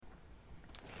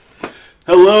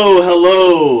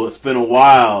Hello. It's been a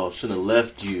while. Should have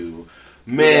left you.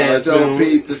 Man, it's been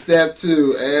Pete to step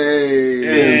 2.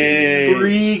 Hey.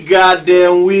 3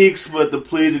 goddamn weeks, but the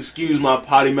Please Excuse My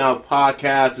Potty Mouth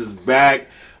podcast is back.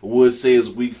 I would say it's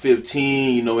week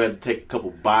 15. You know, we had to take a couple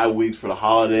bye weeks for the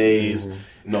holidays.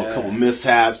 You know, a couple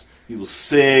mishaps. He was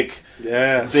sick.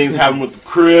 Yeah. Things happened with the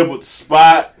crib, with the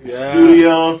spot, the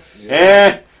studio.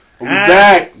 Yeah. We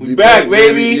back. We back,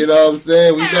 baby. You know what I'm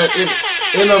saying? We back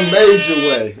in a major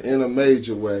way. In a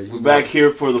major way. We're back here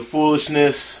for the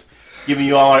foolishness, giving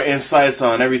you all our insights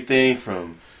on everything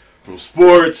from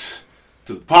sports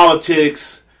to the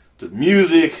politics to the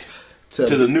music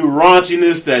to the new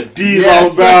raunchiness that D's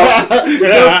all about.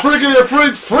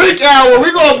 The freak hour.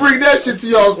 We're going to bring that shit to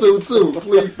y'all soon, too.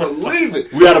 Please believe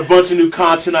it. We got a bunch of new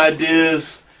content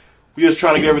ideas. We just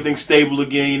trying to get everything stable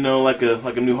again, you know, like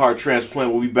a new heart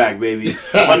transplant. We'll be back, baby.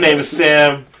 My name is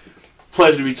Sam.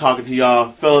 Pleasure to be talking to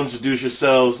y'all. Fellas, introduce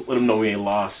yourselves. Let them know we ain't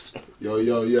lost. Yo.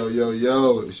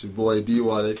 It's your boy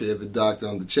D-Watt, aka the Doctor,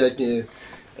 on the check-in.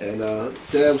 And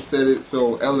Sam said it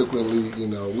so eloquently, you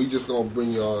know, we just going to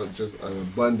bring y'all just an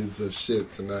abundance of shit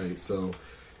tonight. So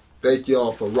thank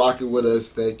y'all for rocking with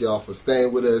us. Thank y'all for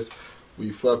staying with us.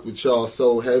 We fuck with y'all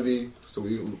so heavy, so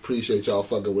we appreciate y'all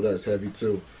fucking with us heavy,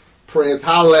 too. Prez,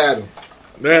 holla at him.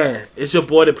 Man, it's your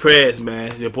boy the Prez,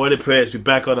 man. Your boy the Prez. We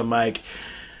back on the mic.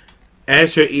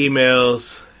 Answer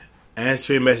emails,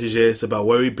 answering messages about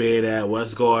where we been at,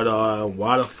 what's going on,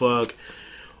 why the fuck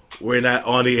we're not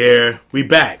on the air. We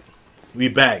back,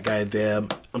 goddamn.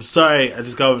 I'm sorry, I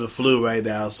just got over the flu right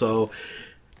now, so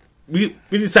we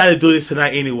decided to do this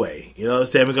tonight anyway. You know what I'm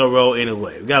saying? We're gonna roll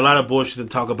anyway. We got a lot of bullshit to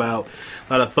talk about,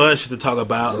 a lot of fun shit to talk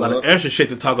about, a lot of extra shit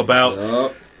to talk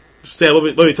about. Sam,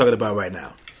 what are we talking about right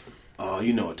now? Oh,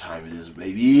 you know what time it is,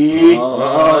 baby.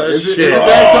 Is it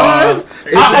that time?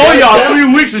 I owe y'all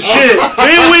 3 weeks of shit.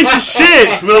 3 weeks of shit.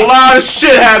 It's been a lot of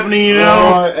shit happening, you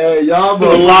know. Hey, y'all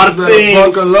been a lot of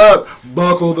things. Buckle up.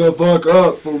 Buckle the fuck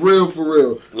up. For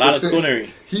real. A lot of coonery.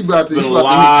 It's been a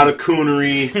lot of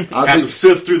coonery. I have to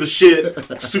sift through the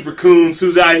shit. Super Coons,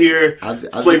 who's out here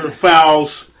flavoring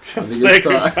fouls. I think it's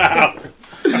time.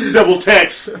 Double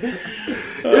text. It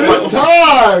is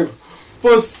time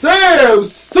for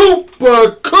Sam's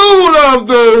Super Coon of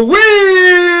the Week!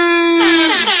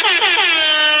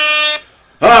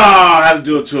 I had to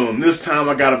do it to him. This time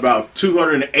I got about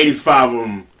 285 of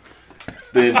them.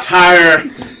 The entire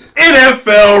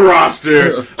NFL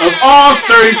roster of all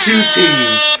 32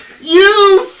 teams.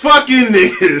 You fucking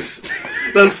niggas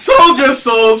done sold your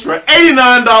souls for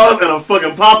 $89 and a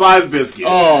fucking Popeyes biscuit.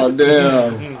 Oh,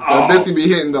 damn. That biscuit be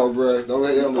hitting, though, bro.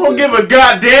 Don't give a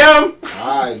goddamn.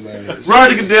 Alright, man.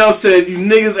 Roger Goodell said, you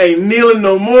niggas ain't kneeling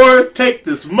no more. Take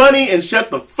this money and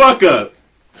shut the fuck up.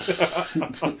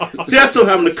 That's still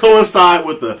having to coincide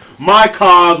with the My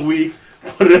Cause Week.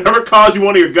 Whatever cause you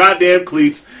want of your goddamn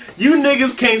cleats. You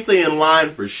niggas can't stay in line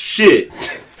for shit.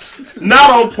 Not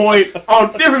on point,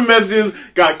 on different messages,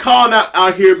 got calling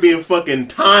out here being fucking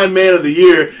Time Man of the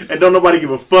Year, and don't nobody give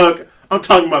a fuck. I'm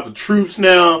talking about the troops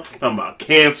now, talking about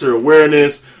cancer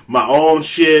awareness, my own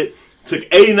shit. Took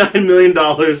 $89 million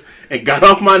and got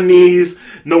off my knees.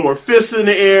 No more fists in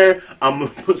the air.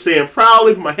 I'm saying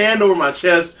proudly, put my hand over my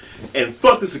chest, and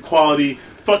fuck this equality,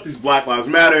 fuck these Black Lives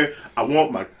Matter. I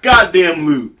want my goddamn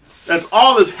loot. That's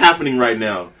all that's happening right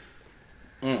now.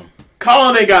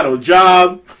 Colin ain't got no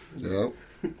job. Yep.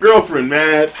 Girlfriend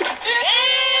mad.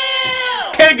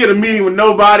 Can't get a meeting with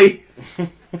nobody.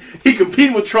 He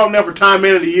competing with Trump now for Time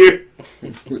Man of the Year.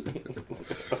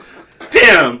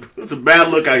 Damn, it's a bad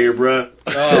look out here, bruh.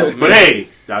 Oh, but hey,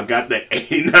 y'all got that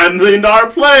 $89 million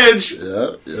pledge.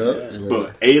 Yeah.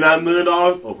 But $89 million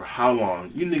over how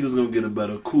long? You niggas gonna get about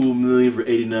a cool million for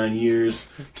 89 years.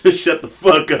 Just shut the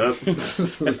fuck up.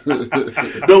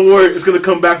 Don't worry, it's gonna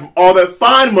come back from all that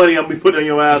fine money I'm gonna be putting on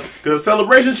your ass. Because the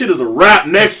celebration shit is a wrap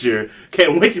next year.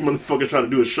 Can't wait till you motherfuckers try to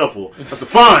do a shuffle. That's a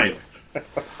fine.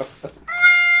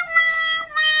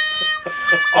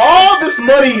 All this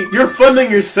money you're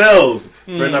funding yourselves.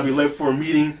 Better not be late for a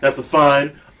meeting. That's a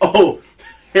fine. Oh,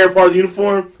 hair part of the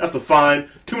uniform. That's a fine.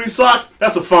 Too many socks.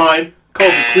 That's a fine.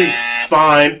 Colorful cleats.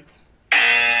 Fine.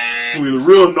 We're the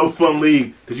real no fun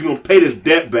league because you're gonna pay this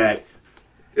debt back.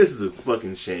 This is a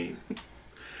fucking shame.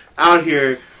 Out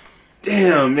here,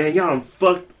 damn man, y'all done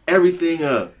fucked everything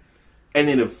up, and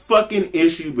then the fucking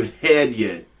issue been had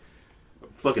yet.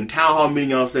 Fucking town hall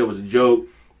meeting y'all said was a joke.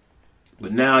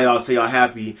 But now y'all say y'all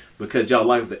happy because y'all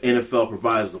like the NFL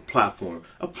provides a platform.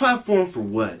 A platform for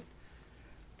what?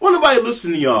 Won't nobody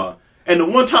listen to y'all. And the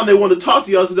one time they wanted to talk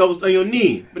to y'all because y'all was on your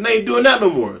knee. But they ain't doing that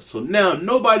no more. So now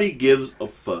nobody gives a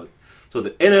fuck. So the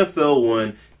NFL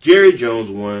won. Jerry Jones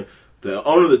won. The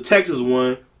owner of the Texas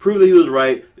one proved that he was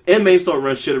right. The inmates don't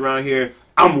run shit around here.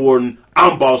 I'm warden.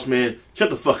 I'm boss man. Shut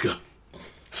the fuck up.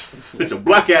 Sit your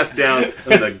black ass down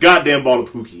and the goddamn ball of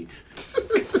Pookie.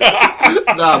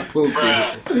 Not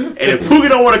Pookie. And if Pookie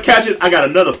don't want to catch it, I got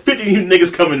another 50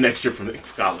 niggas coming next year from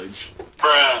college.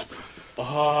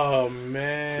 Oh,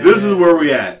 man. This is where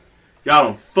we at. Y'all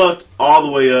done fucked all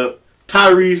the way up.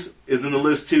 Tyrese is in the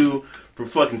list too for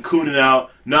fucking cooning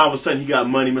out. Now all of a sudden he got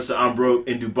money, Mr. I'm broke,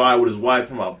 in Dubai with his wife.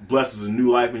 Talking about blesses a new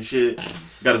life and shit.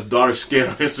 Got his daughter scared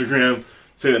on Instagram,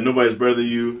 saying that nobody's better than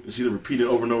you. And she's repeating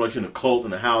over and over like she's in a cult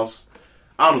in a house.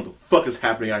 I don't know what the fuck is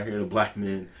happening out here to black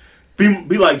men.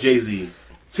 Be like Jay-Z.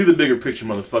 See the bigger picture,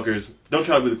 motherfuckers. Don't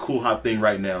try to be the cool hot thing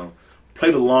right now.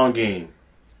 Play the long game.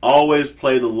 Always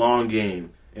play the long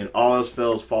game. And all else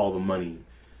fails, follow the money.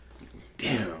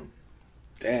 Damn.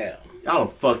 Y'all done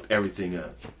fucked everything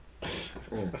up.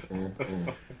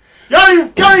 Y'all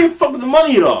didn't even fuck with the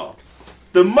money at all.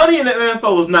 The money in the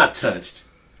NFL was not touched.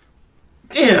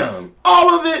 Damn. All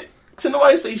of it. So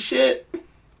nobody say shit.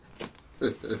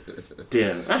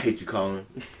 Damn. I hate you, Colin.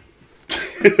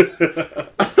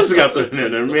 I just got to throw it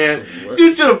in there, man.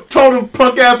 You should have told them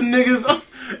punk ass niggas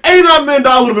 $89 million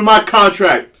would have been my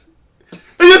contract.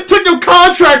 They just took your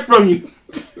contract from you.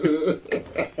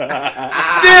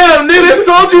 Damn, nigga, they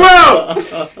sold you out.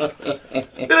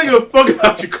 They don't give a fuck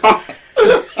about your car.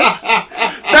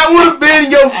 That would have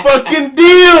been your fucking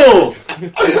deal.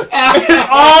 It's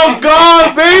all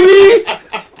gone, baby.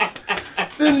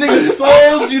 Them niggas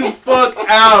sold you the fuck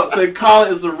out. Said,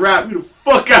 Colin, it's a wrap. You the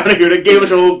fuck out of here. They gave us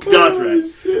your whole contract.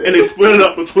 And they split it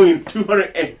up between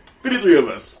 253 of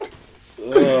us.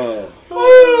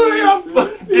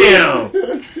 Damn.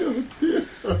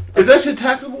 Is that shit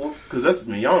taxable? Because that's,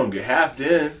 man, y'all don't get half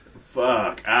in.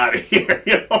 Fuck out of here,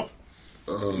 yo.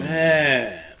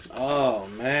 Man. Oh,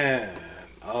 man.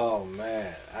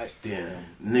 Damn.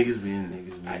 Niggas being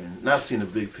niggas, man. Not seeing the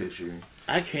big picture.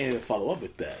 I can't even follow up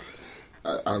with that.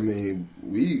 I mean,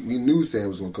 we knew Sam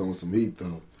was going to come with some heat,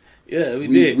 though. Yeah, we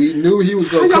did. We knew he was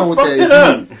going to come with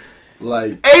that heat.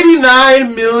 Like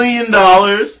 $89 million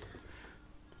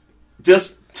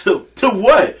just to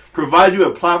what? Provide you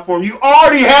a platform? You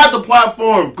already had the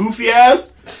platform, goofy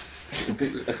ass.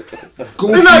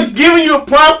 They're not giving you a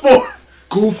platform.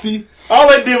 Goofy. All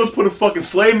they did was put a fucking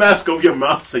slave mask over your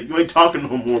mouth and say, you ain't talking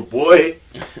no more, boy.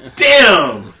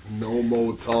 Damn. No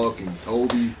more talking,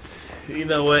 Toby. You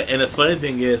know what? And the funny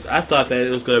thing is, I thought that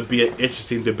it was going to be an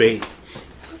interesting debate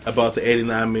about the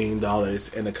 $89 million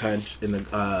in the country, in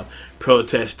the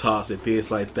protest talks and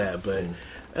things like that. But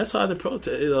that's how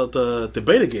the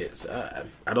debate gets. I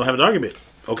don't have an argument.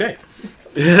 Okay.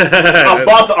 I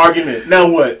bought the argument. Now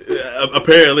what?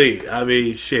 Apparently. I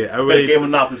mean, shit. I really gave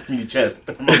him off his community chest.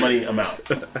 My money, I'm out.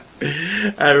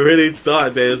 I really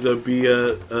thought that it was going to be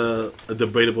a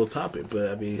debatable topic. But,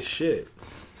 I mean, shit.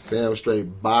 Sam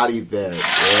straight bodied that, boy.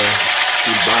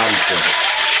 He bodied that.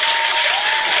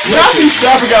 Matthew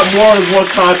Stafford got more than one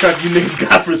contract you niggas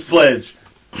got for his pledge.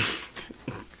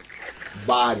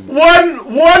 Body. One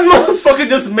motherfucker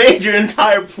just made your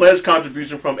entire pledge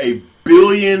contribution from $1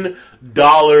 billion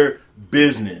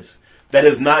business that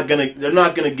is not gonna. They're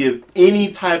not gonna give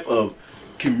any type of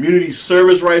community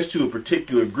service rights to a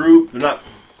particular group. They're not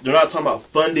talking about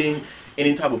funding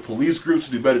any type of police groups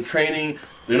to do better training.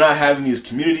 They're not having these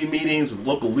community meetings with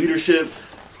local leadership.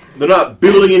 They're not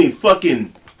building any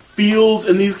fucking fields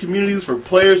in these communities for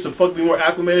players to fucking be more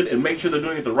acclimated and make sure they're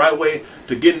doing it the right way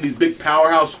to get in these big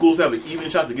powerhouse schools to have an even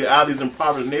shot to get out of these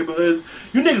impoverished neighborhoods.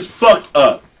 You niggas fucked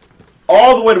up.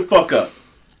 All the way to fuck up.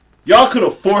 Y'all could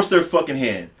have forced their fucking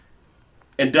hand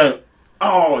and done,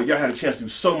 y'all had a chance to do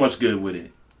so much good with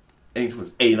it. And it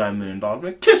was $89 million.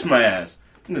 Man, kiss my ass.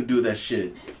 I'm gonna do that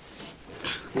shit.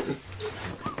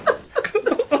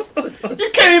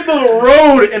 You can't build a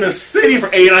road in a city for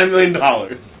 $89 million.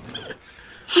 Bro!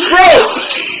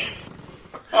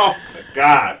 Oh my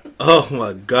god. Oh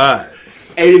my god.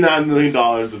 $89 million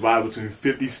divided between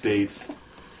 50 states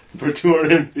for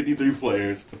 253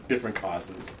 players, different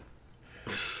causes.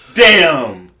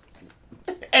 Damn!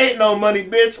 Ain't no money,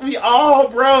 bitch. We all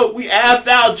broke. We assed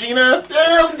out, Gina.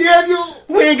 Damn, Daniel!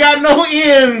 We ain't got no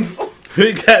ends.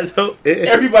 We got no ends.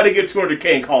 Everybody get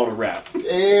 $200K and call it a wrap.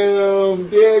 Damn,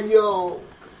 Daniel.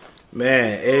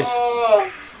 Man, it's...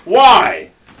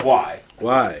 Why?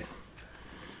 Why?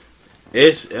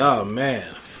 It's... Oh, man.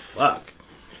 Fuck.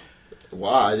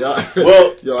 Why? Y'all,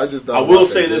 well, yo, I just I will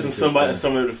say this in some of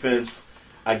their defense.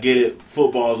 I get it.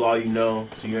 Football is all you know,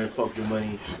 so you're gonna fuck your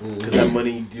money because that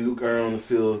money you do earn on the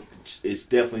field, it's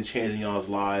definitely changing y'all's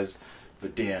lives.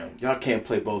 But damn, y'all can't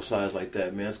play both sides like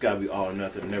that, man. It's gotta be all or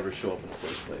nothing and never show up in the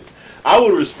first place. I would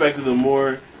have respected them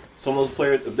more some of those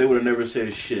players, if they would have never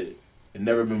said shit and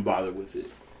never been bothered with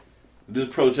it, this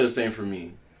protest ain't for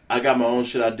me. I got my own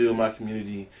shit I do in my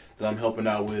community that I'm helping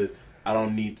out with. I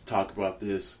don't need to talk about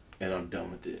this, and I'm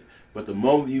done with it. But the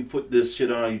moment you put this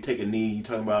shit on, you take a knee, you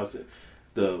talking about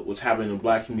what's happening in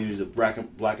black communities, the black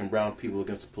and brown people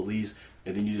against the police,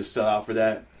 and then you just sell out for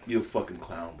that, you're a fucking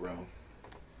clown, bro.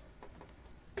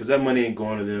 Because that money ain't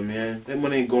going to them, man. That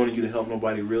money ain't going to you to help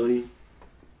nobody, really.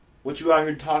 What you out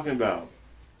here talking about?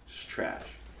 Just trash.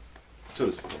 So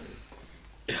disappointing.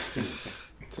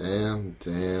 Damn.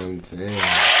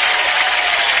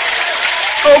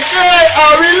 Okay, I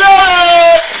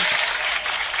reload.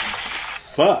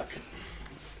 Fuck.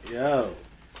 Yo.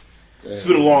 Damn. It's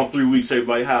been a long 3 weeks,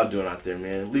 everybody. How you doing out there,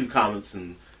 man? Leave comments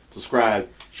and subscribe.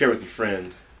 Share with your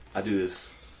friends. I do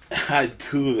this. Try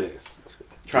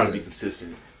to be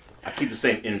consistent. I keep the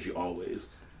same energy always.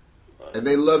 And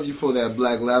they love you for that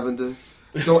black lavender.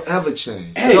 Don't ever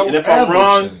change. Hey, Don't and if ever I'm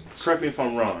wrong, change. correct me if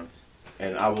I'm wrong.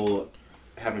 And I will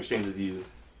have an exchange with you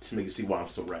to make you see why I'm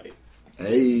still right.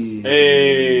 Hey.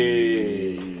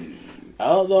 I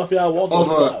don't know if y'all want those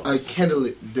Over a problems.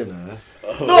 candlelit dinner.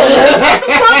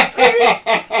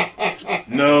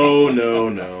 No.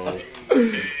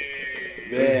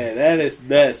 Man, that is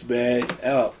nuts, man.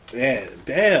 Oh, man,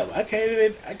 damn. I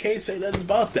can't say nothing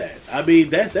about that. I mean,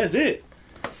 that's it.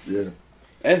 Yeah.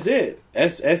 That's it.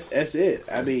 That's it.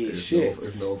 I mean, There's shit.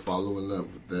 There's no following up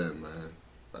with that, man.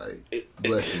 Like,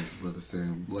 blessings, brother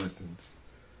Sam. Blessings.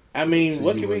 I mean, To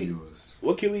what you can and we yours.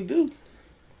 What can we do?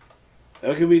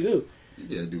 What can we do? You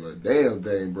gotta do a damn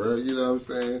thing, bro. You know what I'm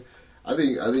saying? I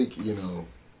think you know.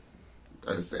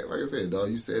 Like I said, dog.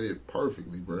 You said it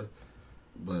perfectly, bro.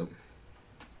 But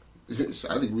I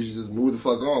think we should just move the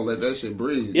fuck on. Let that shit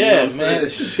breathe. You know Yeah, what I'm man.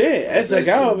 saying? Shit. That's Let like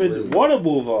that I shit don't even breathe. want to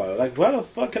move on. Like, why the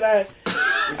fuck can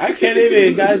I can't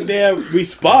even goddamn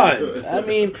respond. I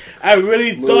mean, I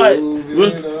really thought we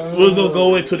was gonna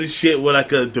go into the shit with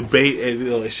like a debate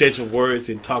and exchange of words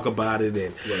and talk about it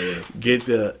and get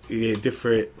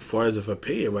different forms of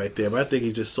opinion right there. But I think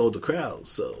he just sold the crowd,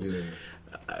 so Yeah.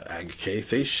 I can't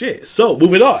say shit. So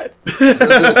moving on.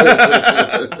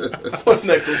 What's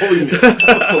next? What we missed?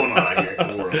 What's going on out here in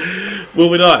the world?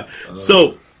 Moving on.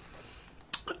 So,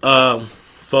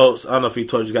 folks, I don't know if we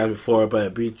told you guys before,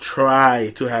 but we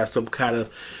try to have some kind of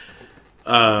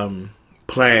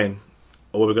plan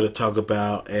of what we're going to talk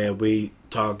about, and we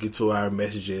talk into our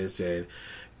messages and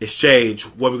exchange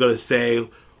what we're going to say.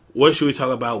 What should we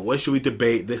talk about? What should we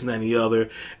debate? This and that and the other.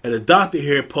 And the doctor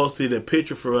here posted a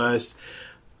picture for us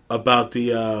about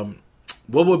the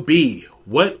what will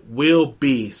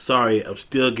be. Sorry, I'm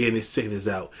still getting the sickness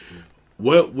out.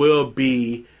 What will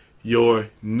be your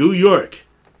New York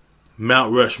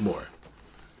Mount Rushmore?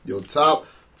 Your top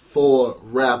 4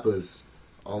 rappers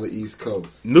on the East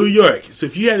Coast. New York. So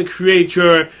if you had to create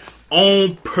your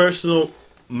own personal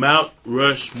Mount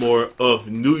Rushmore of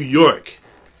New York,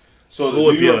 So who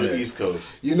would New be York on or there? East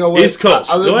Coast? You know what? East Coast.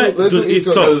 Go ahead. Let's Do do East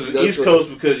East Coast. Coast. Because East Coast,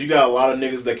 because you got a lot of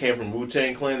niggas that came from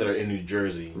Wu-Tang Clan that are in New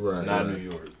Jersey, Right, not right. New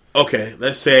York. okay,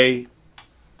 let's say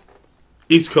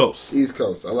East Coast. East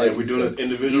Coast. I like And we're East doing Coast. this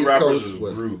individual East rappers Coast, or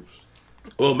West. groups.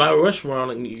 Well, Mount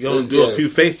Rushmore, you're going to do a few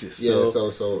faces. Yeah,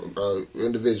 So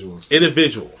individuals.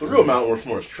 individual. The real Mount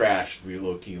Rushmore is trash to be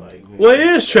low key. Like, Well, it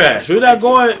is trash. We're not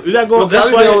going. Well, That's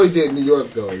Cali they why. only did New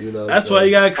York though, you know. That's so, why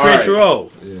you gotta create Alright. your own.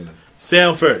 Yeah.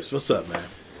 Sam first. What's up,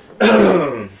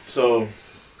 man? So,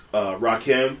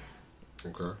 Rakim,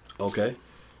 Okay. Okay.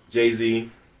 Jay-Z,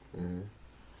 Mm-hmm.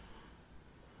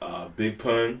 Big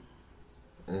Pun.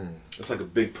 It's like a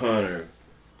Big Pun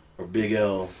or Big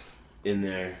L in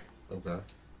there. Okay.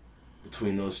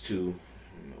 Between those two,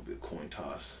 it'll be a coin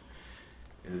toss.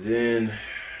 And then,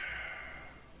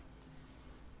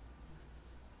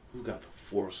 who got the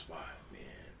 4th spot, man?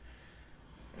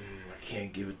 I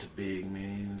can't give it to Big,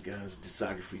 man. This guy's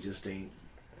discography just ain't.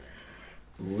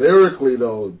 Lyrically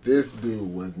though, this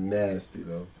dude was nasty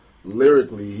though.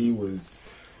 Lyrically, he was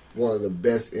one of the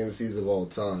best MCs of all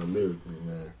time. Lyrically,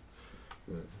 man.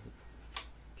 But,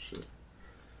 shit.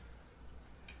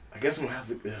 I guess I'm gonna have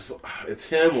to. It's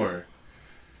him or.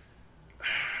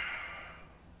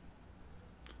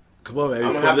 Come on, man.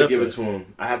 I'm gonna have to give it to him.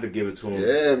 I have to give it to him.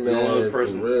 Yeah, The only other man. For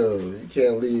real, you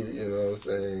can't leave. You know what I'm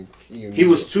saying? He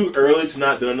was too early to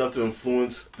not do enough to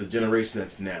influence the generation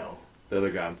that's now. The other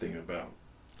guy I'm thinking about.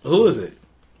 Who is it?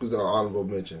 Who's our honorable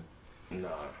mention? Nah.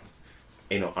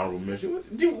 Ain't no honorable mention.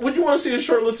 Would you want to see a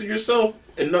short list of yourself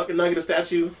and not get a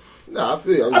statue? Nah, I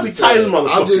feel. I'd be tight as a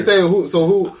motherfucker. I'm just saying.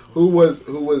 Who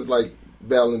was like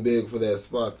battling big for that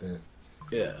spot then?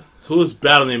 Yeah. Who's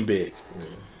battling big?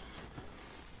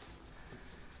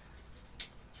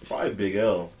 Probably Big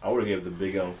L. I would have gave the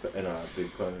Big L and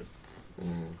Big Pun.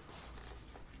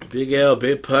 Big L,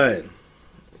 Big Pun.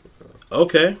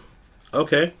 Okay.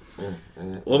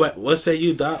 What say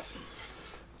you, Doc?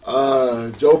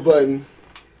 Joe Budden.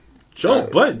 Joe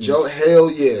Budden. Joe, hell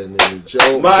yeah, nigga.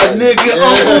 Joe, my Budden. nigga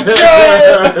Uncle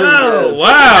Joe. Joe.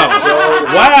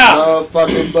 Wow.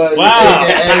 Motherfucking Budden. Wow.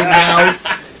 AKA Mouse.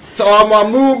 To all my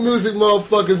Mood Music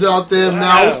motherfuckers out there,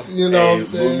 Mouse. You know what I'm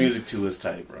saying? Mood Music 2 is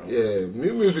tight, bro. Yeah,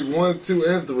 Mood Music 1, 2,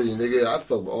 and 3, nigga. I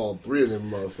fuck with all three of them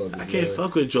motherfuckers. I can't man.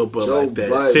 fuck with Joe Budden Joe like that.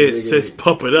 Budden, Since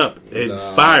Pump It Up and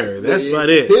Fire. That's about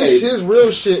it. His real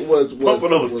shit was Pump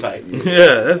It Up was tight.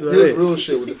 Yeah, that's about His it. real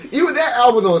shit was even that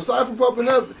album though. Aside from Pumping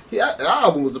Up, that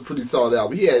album was a pretty solid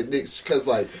album. He had nicks because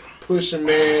like Pusha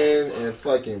Man and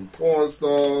fucking Porn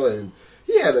Star, and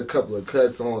he had a couple of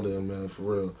cuts on there, man, for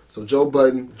real. So Joe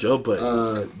Budden,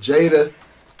 Jada,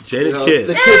 Kiss,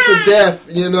 the Kiss of Death.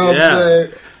 You know what I'm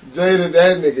saying? Jada,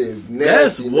 that nigga is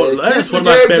nasty. That's one of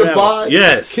my favorite albums.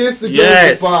 Yes, Kiss the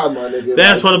Game Goodbye, my nigga.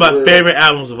 That's one of my favorite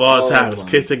albums of all time. Is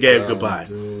Kiss the Game Goodbye.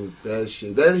 Dude, that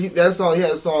shit. That song. He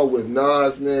had a song with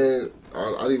Nas, man.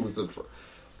 I think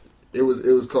it was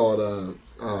It was called. I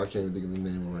can't even think of the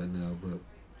name right now, but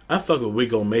I fuck with We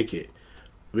Gon' Make It.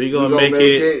 We gonna make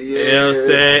it. Yeah. You know what I'm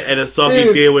saying? And the song he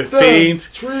did with Fiend.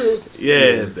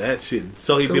 Yeah, that shit. The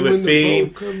song he did with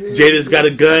Fiend. Jada's got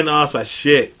a gun. All that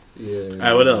shit. Yeah. All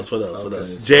right, what else?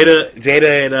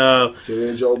 Jada and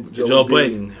Joe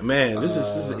Budden. Man, this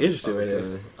is interesting right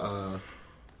here. I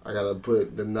gotta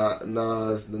put the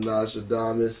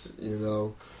Nostradamus, you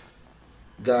know,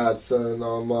 Godson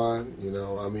on mine. You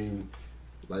know, I mean,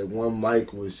 like One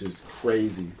Mic was just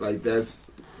crazy. Like that's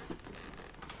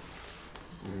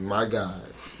my God.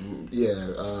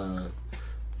 Yeah.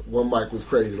 One Mic was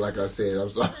crazy. Like I said, I'm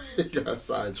sorry, got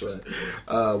sidetracked.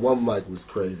 One Mic was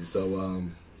crazy. So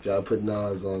gotta put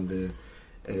Nas on there,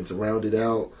 and to round it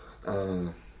out,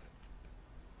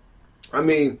 I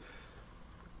mean,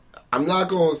 I'm not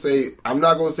gonna say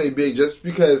Big just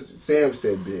because Sam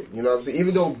said Big. You know what I'm saying?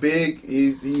 Even though Big,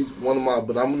 he's one of my,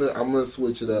 but I'm gonna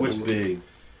switch it up. Which Big?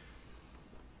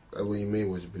 What do you mean,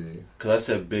 which Big? Because I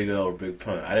said Big L or Big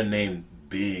Pun. I didn't name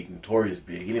Big, Notorious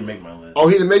Big. He didn't make my list. Oh,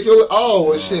 he didn't make your list? Oh,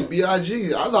 well, shit,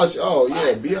 B.I.G. I thought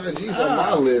B.I.G.'s on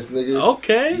my list, nigga.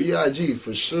 Okay. B.I.G.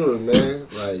 for sure, man.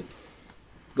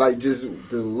 Like just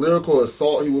the lyrical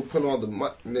assault he would put on the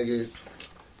nigga.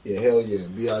 Yeah, hell yeah,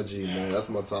 B.I.G. man. That's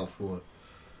my top 4.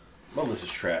 My list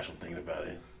is trash. I'm thinking about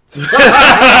it. So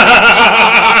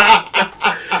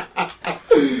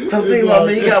I'm thinking about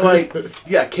me. You got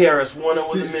KRS-One that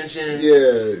wasn't mentioned.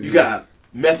 Yeah. You got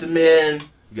Method Man.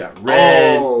 You got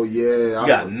Red. Oh yeah. You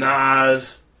got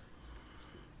Nas.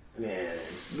 Man.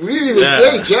 We didn't even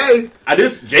say Jay.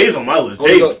 Jay's on my list.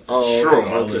 Jay's sure on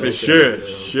my list. For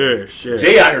sure.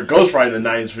 Jay out here ghostwriting in the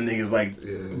 90s for niggas. Like,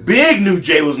 Big knew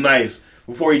Jay was nice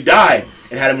before he died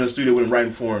and had him in the studio with him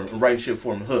writing shit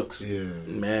for him, hooks. Yeah.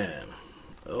 Man.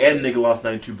 And nigga lost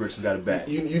 92 bricks and got it back.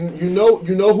 You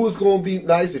know who's gonna be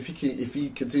nice if he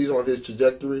continues on his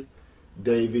trajectory?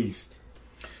 Dave East.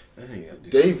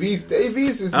 Dave East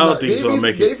is. I don't think he's gonna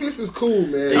make it. Dave East is cool,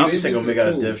 man. Dave East ain't gonna make out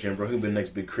of Def Jam, bro. He'll be the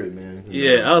next big crit, man.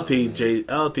 Yeah, I don't think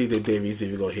that Dave East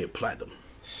even gonna hit platinum.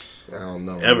 I don't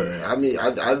know. Ever. Man. I mean,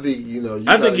 I think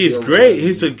I think he's great.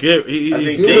 He's a good. I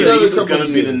think Dave East is gonna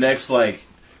be the next like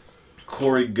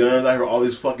Corey Guns. I heard all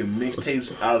these fucking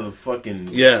mixtapes out of the fucking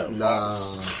Nah.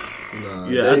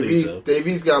 Yeah, I think so. Dave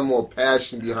East got more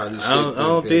passion behind his shit. I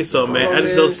don't think so, man. I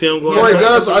just don't see him going. Corey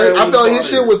Guns, I felt his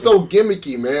shit was so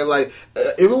gimmicky, man. Like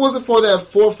if it wasn't for that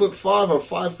 4'5" or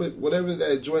 5 foot whatever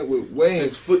that joint with Wayne,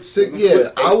 6 foot, 6,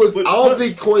 yeah, I don't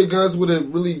think Corey Guns would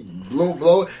have really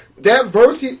blow. That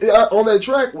verse on that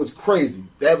track was crazy.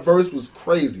 That verse was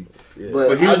crazy. Yeah.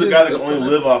 But he was a guy that could only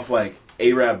live off like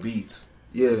A-Rap beats.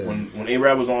 Yeah. When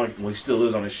A-Rap was on, well, he still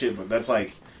is on his shit, but that's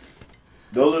like,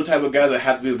 those are the type of guys that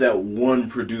have to be with that one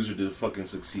producer to fucking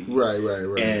succeed. Right.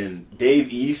 And Dave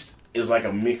East is like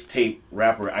a mixtape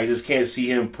rapper. I just can't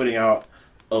see him putting out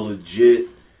a legit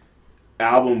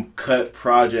album cut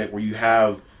project where you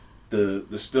have the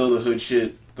Still the Hood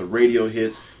shit, the radio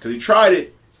hits. Because he tried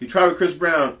it. He tried with Chris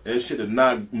Brown, and that shit did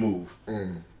not move.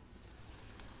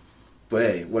 But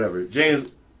hey, whatever. James,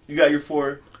 you got your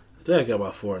 4? I think I got my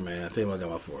 4, man. I think I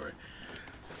got my 4.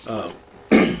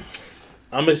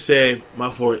 I'm going to say my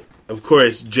 4, of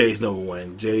course, Jay's number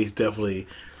 1. Jay's definitely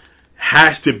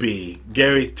has to be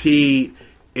guaranteed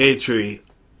entry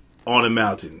on the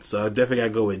mountain. So I definitely got to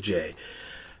go with Jay.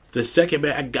 The second,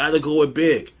 man, I got to go with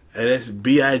Big. And that's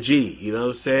B.I.G. You know what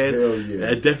I'm saying? Hell yeah.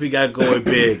 I definitely got to go with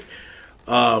Big.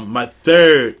 My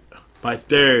third,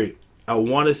 I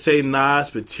want to say Nas,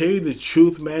 but tell you the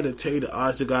truth, man, to tell you the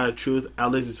honest to God truth, I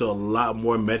listen to a lot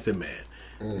more Method Man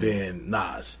than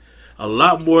Nas. A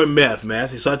lot more meth, man.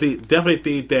 So I definitely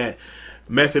think that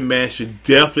Method Man should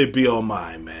definitely be on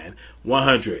mine, man.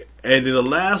 100. And then the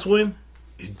last one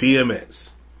is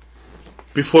DMX.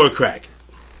 Before crack.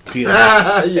 DMX.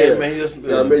 yeah, Hey, man, he just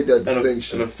gotta make that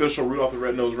distinction. An official Rudolph the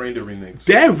Red-Nosed Reindeer remix.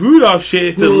 That Rudolph shit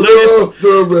is the Rudolph latest.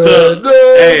 the red-nosed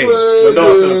Hey, But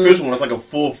no, it's an reindeer. official one. It's like a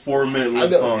full 4-minute I little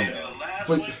know. song now.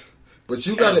 But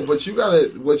you gotta what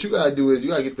you gotta do is you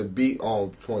gotta get the beat on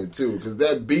point too, because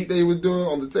that beat they was doing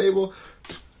on the table.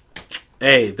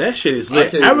 Hey, that shit is I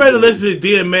lit. can't I'd rather believe listen to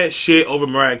DMX shit over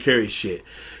Mariah Carey shit.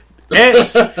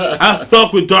 X, I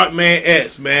fuck with Dark Man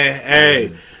X, man.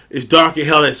 Hey, it's dark in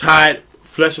hell, it's hot.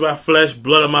 Flesh of my flesh,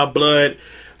 blood of my blood.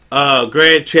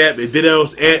 Grand Champ,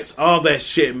 Dinos X, all that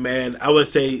shit, man. I would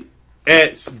say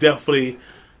X definitely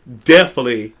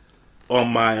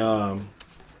on my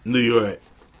New York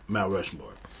Mount Rushmore.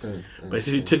 But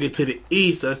since you took it to the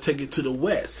east, let's take it to the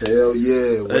west. Hell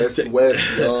yeah, Let's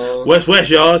west, y'all. West,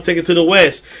 y'all. Let's take it to the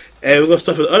west. And we're going to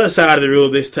start from the other side of the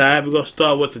room this time. We're going to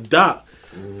start with the doc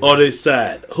on this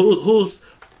side. Who's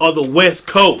on the west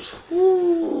coast?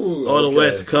 Ooh, On the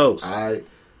west coast. I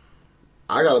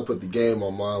gotta put the game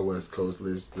on my west coast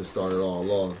list to start it all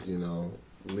off. You know,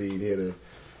 lead hitter.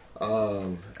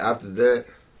 After that,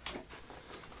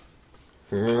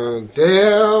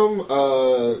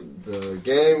 the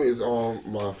game is on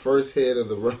my first head of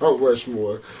the Mount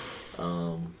Rushmore.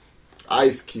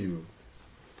 Ice Cube.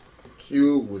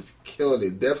 Cube was killing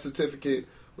it. Death Certificate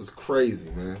was crazy,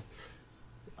 man.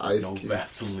 Ice No Cube.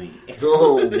 Vaseline.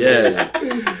 Oh, man. Yes.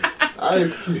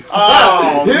 Ice Cube.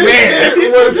 Oh, His man.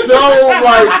 shit was so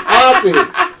like popping.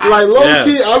 Like low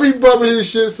key, I be bumping his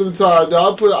shit sometimes. Dog.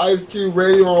 I put Ice Cube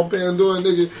radio on Pandora,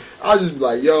 nigga. I just be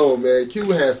like, yo, man,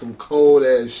 Cube had some cold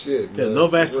ass shit. Yeah, Man. No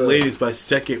Vaseline is my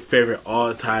second favorite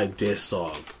all time diss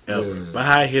song ever. Yeah. But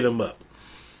I hit him up.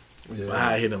 Yeah.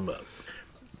 I hit him up.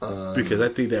 Because I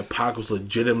think that Pac was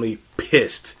legitimately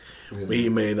pissed when he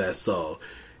made that song.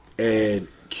 And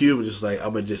Cube was just like,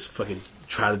 I'm going to just fucking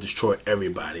try to destroy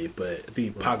everybody. But I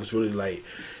think Pac was really like,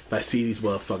 if I see these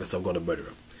motherfuckers, I'm going to murder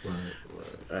them. Right.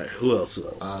 All right, who else?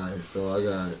 Alright, so I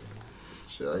got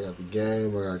the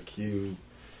game, I got Cube.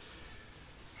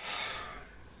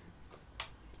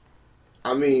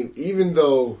 I mean, even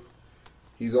though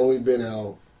he's only been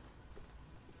out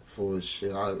for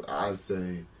shit, I'd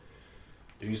say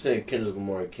If you say Kendrick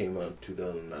Lamar came out in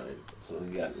 2009, so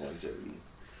he got longevity.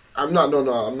 I'm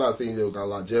not saying he got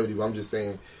longevity, but I'm just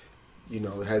saying, you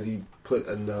know, has he put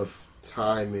enough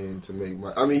time in to make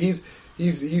my? I mean,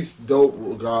 he's dope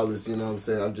regardless. You know what I'm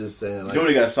saying? I'm just saying. Like, You know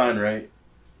he got signed, right?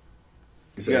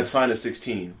 He say- got signed at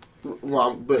 16.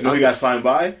 well, but You know who he got signed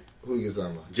by? who he gets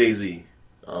signed by? Jay-Z.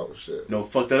 Oh shit! No,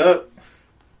 fuck that up.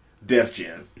 Def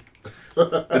Jam.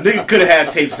 The nigga could have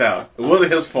had tapes out. It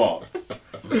wasn't his fault.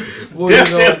 Well, Def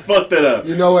you know, Jam fucked that up.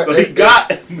 you know what? So he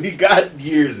got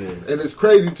years in. and it's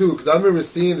crazy too because I remember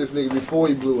seeing this nigga before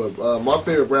he blew up. My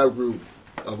favorite rap group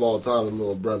of all time is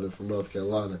Little Brother from North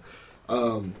Carolina.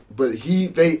 But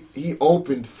he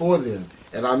opened for them.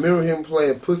 And I remember him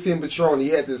playing Pussy and Patron. He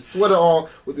had this sweater on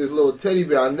with this little teddy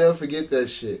bear. I'll never forget that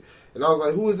shit. And I was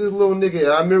like, who is this little nigga?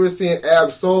 And I remember seeing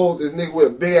Ab Soul, this nigga with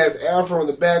a big ass afro in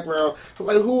the background. I'm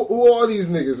like, who are these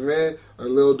niggas, man?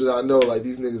 And little did I know, like,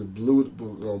 these niggas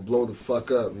gonna blow the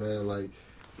fuck up, man. Like,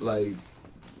 Black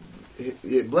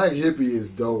Hippie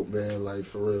is dope, man. Like,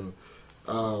 for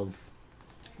real.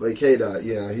 Like K-Dot,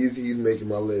 yeah, he's making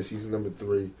my list. He's number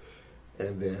 3.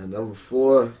 And then number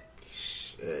 4,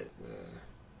 shit, man.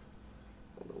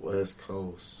 On the West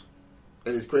Coast.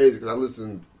 And it's crazy because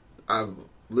I've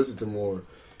listened to more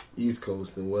East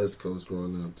Coast than West Coast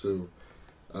growing up too.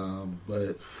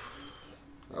 But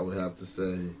I would have to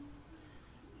say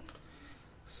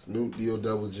Snoop D-O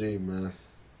Double G, man.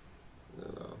 You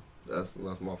know, that's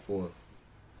my 4.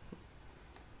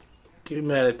 Can't be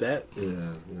mad at that. Yeah,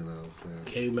 you know what I'm saying.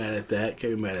 Can't be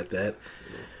mad at that.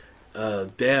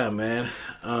 Damn, man.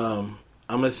 I'm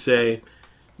gonna say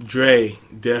Dre,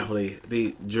 definitely.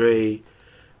 Dre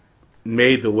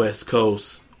made the West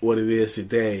Coast what it is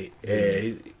today,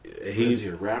 and he's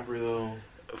a rapper though.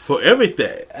 For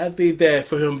everything. I think that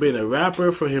for him being a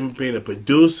rapper, for him being a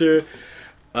producer,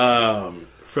 from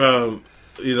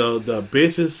the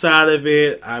business side of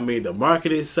it, I mean the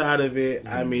marketing side of it,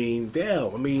 I mean,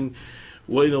 damn, I mean,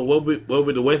 what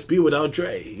would the West be without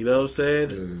Dre? You know what I'm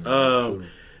saying?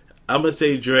 I'm gonna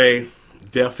say Dre,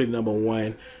 definitely number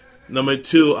 1. Number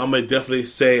 2, I'm gonna definitely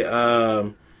say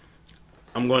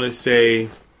definitely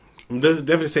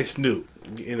say Snoop.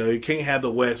 You know, you can't have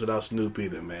the West without Snoop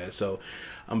either, man. So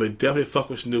I'm gonna definitely fuck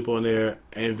with Snoop on there,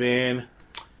 and then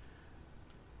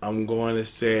I'm going to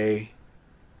say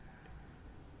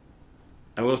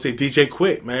DJ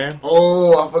Quick, man.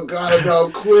 Oh, I forgot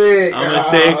about Quick. I'm gonna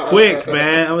say Quick,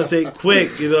 man. I'm gonna say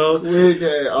Quick. You know, Quick,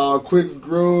 Quick's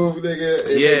Groove, nigga.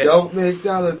 It don't make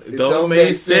dollars. It don't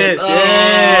make sense.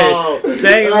 Oh, yeah,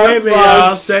 second with me,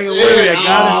 y'all. Second with me. I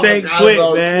gotta say Quick,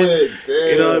 man. Quick.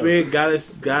 You know what I mean?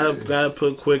 Gotta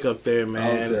put Quick up there,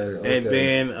 man. Okay. And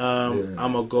then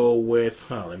I'm gonna go with.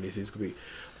 Let me see. This could be.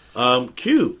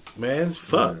 Cube, man.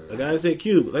 Fuck. I gotta say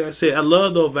Cube. Like I said, I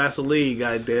love those Vaseline,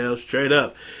 goddamn, straight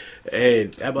up.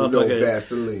 And that motherfucker,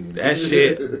 Vaseline. That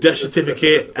shit, Death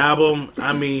Certificate album.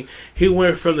 I mean, he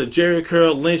went from the Jerry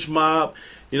Curl lynch mob,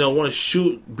 want to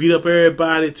shoot, beat up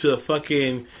everybody, to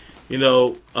fucking,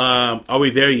 are we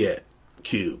there yet?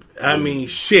 Cube. I mean,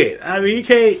 shit. I mean, you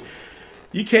can't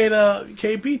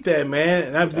beat that, man.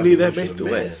 And I believe that makes the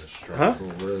West. Huh?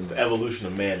 The evolution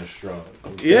of man is strong.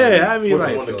 Yeah, I mean,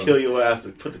 like, want to kill your ass to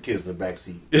put the kids in the back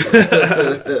seat. And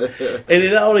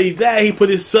then not only that, he put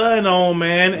his son on,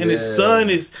 man, and his son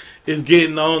is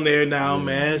getting on there now,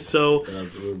 man. So,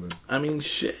 absolutely. I mean,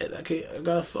 shit, I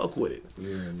gotta fuck with it.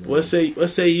 Yeah, man. What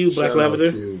say you, Black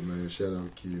Lavender? Shout out Q, man. Shout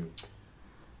out Q.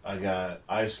 I got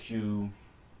Ice Cube,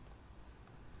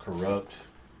 Corrupt.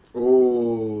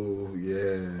 Oh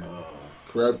yeah.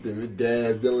 Corrupt and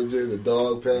Daz Dillinger, the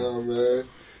Dog Pound, man.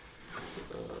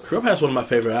 Corrupt has one of my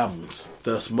favorite albums,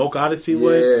 the Smoke Odyssey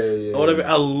yeah. or whatever.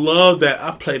 I love that.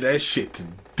 I play that shit to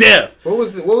death. What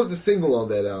was the single on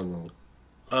that album?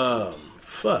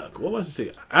 Fuck. What was the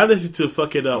single? I listened to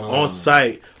fucking On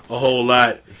Sight a whole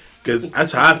lot. Because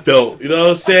that's how I felt, you know what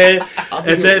I'm saying?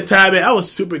 At that time, man, I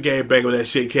was super gangbang when that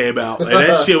shit came out. And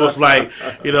that shit was like,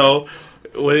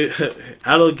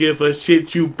 I don't give a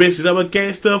shit, you bitches. I'm a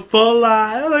gangster for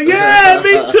life. I'm like, yeah,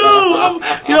 me too.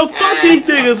 Fuck these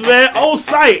niggas, man. On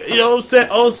Sight, you know what I'm saying?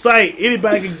 On Sight,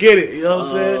 anybody can get it. You know what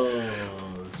I'm saying?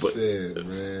 Shit,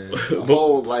 man. The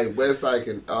whole West Side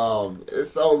can.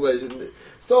 It's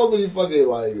so many fucking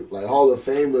like Hall of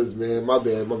Famers, man. My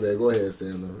bad. Go ahead,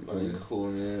 Sam.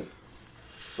 Cool, man.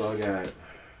 So I got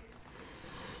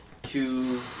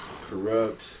Q,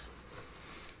 Corrupt.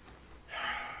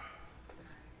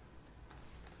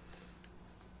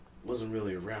 Wasn't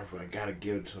really a rapper, but I gotta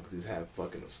give it to him because he's had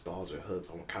fucking nostalgia hooks.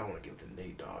 I kind of want to give it to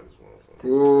Nate Dogg as well.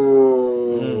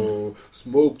 Oh,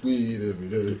 smoke weed every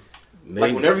day.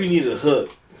 Like whenever you need a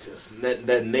hook, just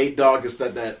that Nate Dogg is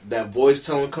that voice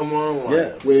tone come on. Like,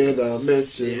 yeah. When I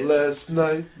met you last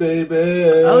night, baby.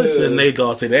 I listen to Nate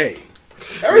Dogg today.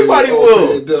 Everybody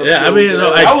will. Yeah, I mean,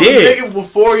 I was did. thinking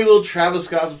before you little Travis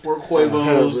Scott's, before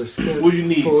Quavo's. What you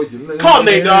need? Call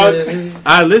Nate Dogg.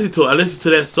 I listened to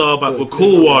that song with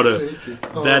Cool Water.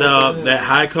 That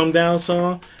High Come Down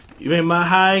song. You made my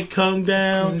high come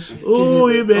down. Ooh,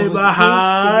 you made my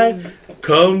high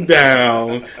come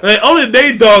down. Like, only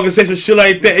Nate Dogg can say some shit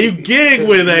like that. And you gig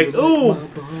with it, like, ooh.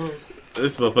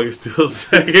 This motherfucker still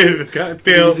singing.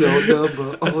 Goddamn. Leave your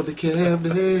number on the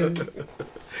cabinet.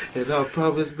 And I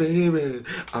promise, baby,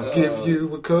 I'll give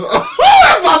you a call.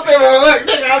 That's my favorite look,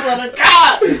 nigga. I swear to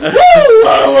God. Woo! I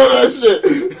love that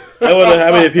shit. I wonder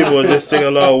how many people will just sing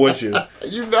along with you.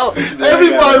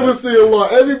 Everybody will sing along.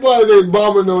 Everybody that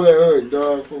Bomber know that hook,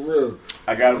 dog, for real.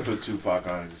 I gotta put Tupac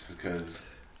on it just because.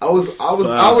 I was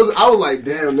like,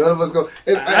 damn, none of us go.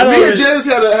 And me and James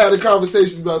had a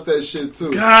conversation about that shit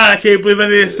too. God, I can't believe I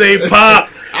didn't say Pop.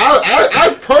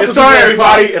 I purposely. It's alright,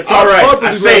 everybody. It's alright.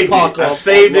 I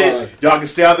saved it. Online. Y'all can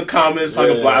stay out in the comments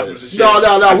talking blasphemous and shit.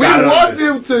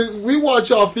 No. We want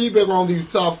y'all feedback on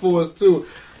these top fours too.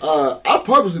 I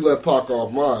purposely let Pac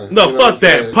off mine. No, fuck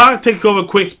that. Pac take over a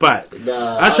quick spot.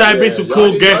 I try to bring some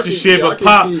cool gangster shit, but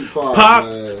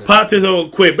Pac takes over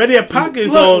quick. But yeah, Pac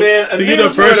is on the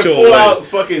Universal. Full out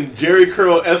fucking Jerry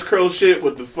Curl, S Curl shit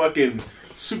with the fucking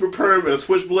super perm and a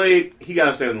switchblade. He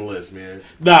gotta stay on the list, man.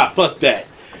 Nah, fuck that.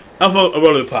 I'm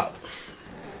rolling with Pac.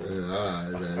 Yeah,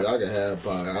 alright, man. Y'all can have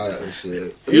Pac.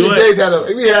 Shit.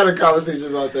 We had a conversation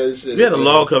about that shit. We had a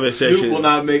long conversation. Snoop will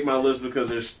not make my list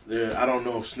because I don't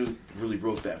know if Snoop really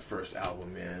wrote that first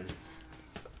album, man.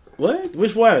 What?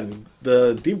 Which one?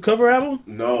 The Deep Cover album?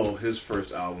 No, his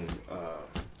first album.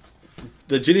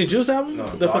 The Ginny Juice album? No,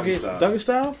 the Doggy fucking Style. Doggy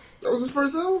Style? That was his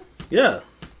first album? Yeah.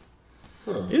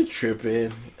 Huh. You're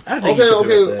tripping. I think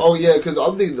Okay. Oh yeah, because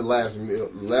I'm thinking the last meal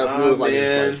was like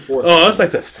his fourth. Oh, it's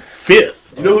like the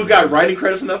fifth. You know who got writing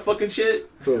credits on that fucking shit?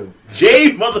 Who?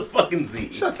 Jay motherfucking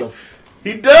Z. Shut the.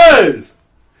 He does.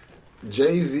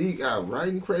 Jay-Z got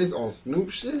writing credits on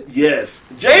Snoop shit? Yes.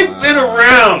 Jay been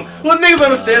around. What niggas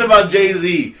understand about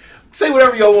Jay-Z? say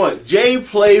whatever y'all want. Jay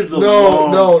plays the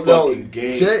long fucking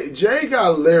game. Jay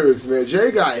got lyrics, man.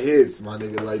 Jay got hits, my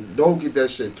nigga. Like, don't get that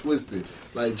shit twisted.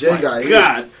 Like, Jay got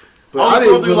hits. But I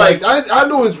didn't feel like I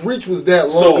knew his reach was that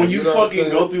long. So when you fucking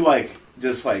go through like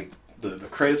just like the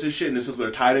credits and shit, and this is what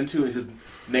they're tied into, and his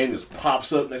name just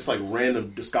pops up next to like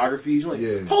random discographies, you're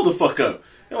like, hold the fuck up.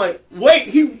 You're like, wait,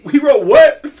 he wrote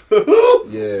what?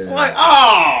 Yeah. I'm like,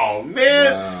 oh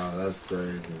man. Wow, that's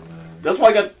crazy, man. That's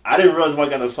why I didn't realize why I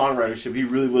got the songwritership. He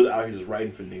really was out here just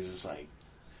writing for niggas. It's like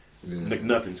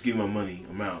nothing. Just give me my money.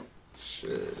 I'm out.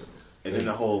 Shit. And then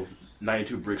the whole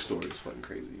 92 brick story is fucking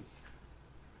crazy.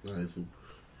 92.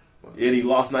 Wow. And he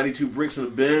lost 92 bricks in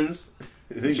the Benz.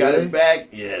 And he got it back.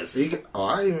 Yes.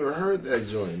 I ain't even heard that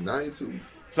joint. 92.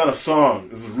 It's not a song.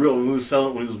 This is real. When he was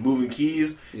selling, when he was moving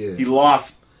keys, he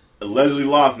allegedly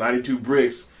lost 92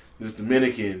 bricks. This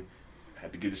Dominican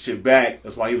had to get the shit back.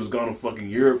 That's why he was gone to fucking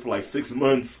Europe for like 6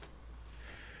 months.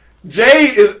 Jay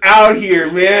is out here,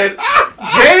 man.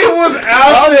 Jay was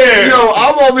out there. Yo,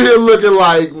 I'm over here looking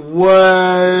like,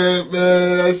 what,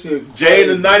 man? That shit. Jay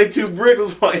and the 92 bricks.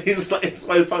 That's why he's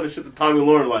talking shit to Tommy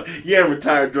Lauren. Like, yeah, I'm a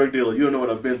retired drug dealer. You don't know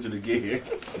what I've been through to get here.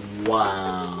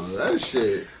 Wow, that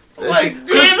shit. Like,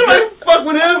 damn, like, fuck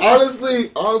with him.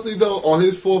 Honestly though, on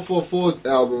his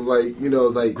 444 album, like, you know,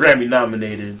 like Grammy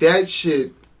nominated. That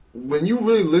shit. When you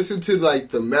really listen to like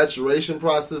the maturation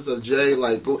process of Jay,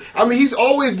 like, I mean, he's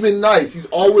always been nice.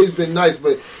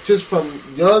 But just from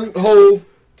young Hove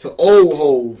to old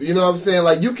Hove, you know what I'm saying?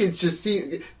 Like, you can just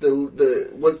see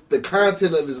the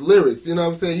content of his lyrics. You know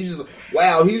what I'm saying? You just,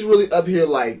 wow, he's really up here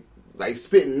like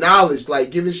spitting knowledge, like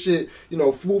giving shit, you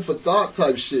know, food for thought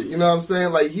type shit. You know what I'm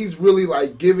saying? Like, he's really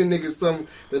like giving niggas something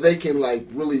that they can like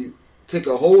really take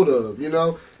a hold of. You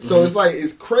know? So it's like,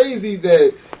 it's crazy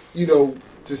that, you know,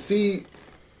 to see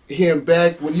him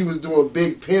back when he was doing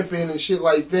big pimping and shit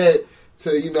like that,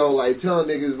 to, you know, like telling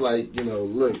niggas like, you know,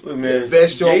 look, man,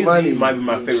 invest your Jay-Z money. Might be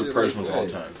my favorite person of all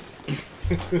time.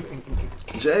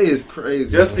 Jay is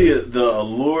crazy. Just the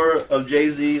allure of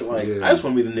Jay-Z. Like, I just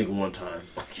want to meet the nigga one time.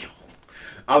 Like, yo,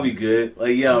 I'll be good.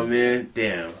 Like, yo, man,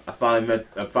 damn, I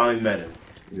finally met him.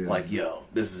 Yeah. Like, yo,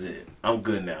 this is it. I'm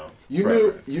good now. You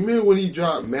remember when he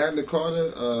dropped Magna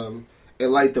Carta?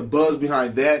 And like the buzz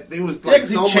behind that, it was like because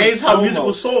he changed how music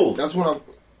was sold. That's what I'm.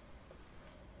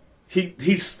 He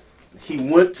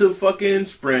went to fucking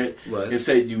Sprint right. and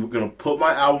said, "You were gonna put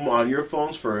my album on your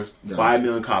phones first, buy 1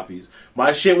 million copies."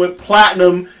 My shit went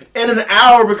platinum in an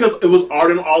hour because it was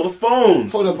already on all the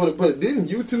phones. Hold up, but didn't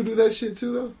YouTube do that shit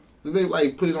too though? Did they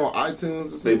like put it on iTunes or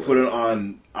something? They put it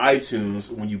on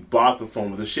iTunes when you bought the phone,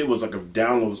 but the shit was like a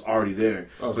download was already there.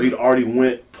 Okay. So he'd already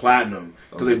went platinum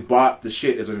because they bought the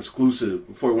shit as an exclusive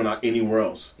before it went out anywhere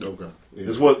else. Okay. Yeah.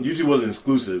 YouTube wasn't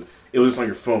exclusive. It was just on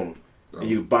your phone. And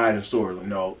you could buy it in stores. Like,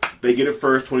 no, they get it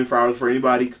first, 24 hours for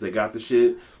anybody because they got the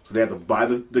shit. So they have to buy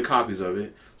the copies of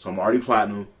it. So I'm already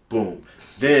platinum. Boom.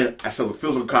 Then I sell the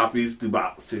physical copies, do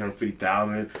about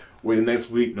 650,000. Wait the next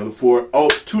week, another 4. Oh,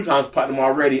 2 times platinum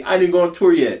already. I didn't even go on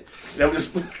tour yet. And I'm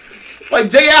just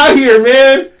like, Jay out here,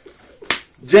 man.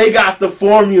 Jay got the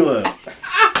formula.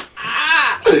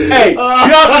 Hey,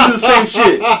 y'all do the same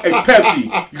shit. Hey,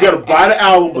 Pepsi, you gotta buy the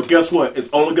album, but guess what? It's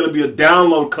only gonna be a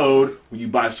download code when you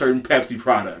buy certain Pepsi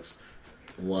products.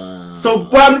 Wow. So,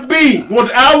 bottom B, you want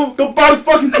the album? Go buy the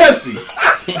fucking Pepsi.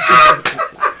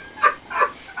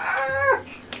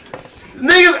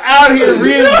 Niggas out here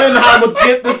reinventing how I'm gonna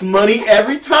get this money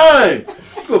every time.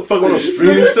 You gonna fuck on the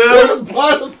streaming sales?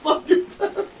 Buy the fucking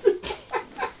Pepsi.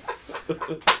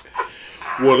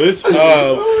 Well, this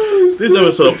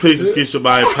episode of Please Excuse Your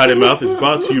Mind Potty Mouth is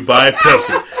brought to you by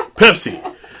Pepsi.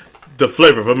 Pepsi, the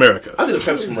flavor of America. I did a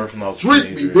Pepsi commercial when I was a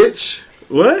teenager. Drink me, bitch.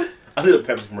 What? I did a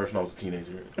Pepsi commercial when I was a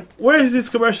teenager. Where is this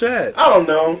commercial at? I don't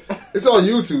know. It's on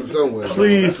YouTube somewhere.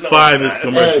 Please find this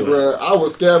commercial. Hey, bro, I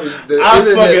was scavenged the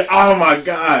internet. Oh my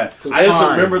god! I just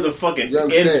remember the fucking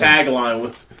end tagline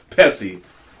was Pepsi,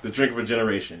 the drink of a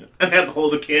generation. I had to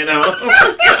hold the can out.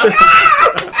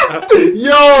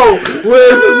 Yo,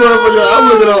 where's this motherfucker? I'm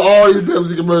looking at all these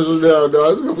Pepsi commercials now,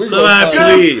 dog. Somebody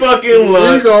please. Fucking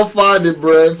luck. We gonna find it,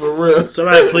 bro, for real.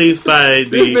 Somebody please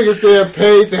find this nigga said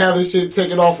paid to have this shit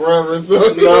taken off forever. So.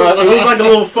 Nah, it was like a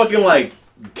little fucking like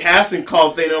casting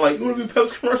call thing. They're like, "You want to be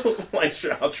Pepsi commercial?" I'm like,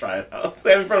 sure, I'll try it out.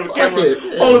 Stand in front of the camera,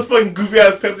 all this fucking goofy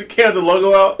ass Pepsi can, the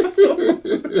logo out.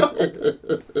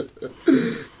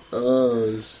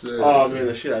 Oh shit! Oh man,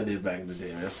 the shit I did back in the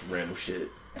day, man. That's some random shit.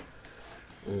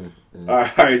 All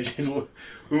right, James.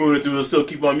 We moving to we'll still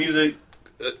keep on music.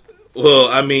 Well,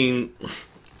 I mean,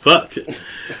 fuck.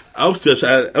 I'm still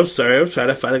trying. I'm sorry. I'm trying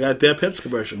to find a goddamn Pepsi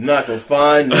commercial. Not gonna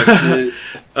find no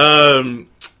shit.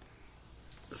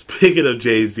 speaking of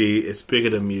Jay-Z and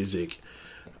speaking of music,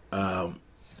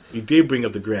 you did bring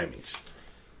up the Grammys.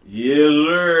 Yes,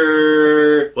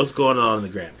 sir. What's going on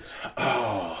in the Grammys?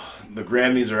 Oh, the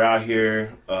Grammys are out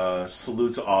here.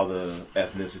 Salute to all the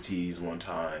ethnicities one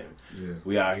time. Yeah.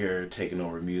 We out here taking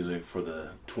over music for the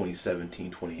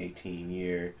 2017-2018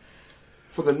 year.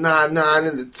 For the 99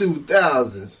 and the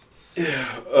 2000s.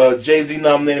 Jay-Z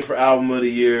nominated for Album of the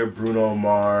Year. Bruno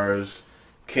Mars.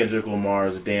 Kendrick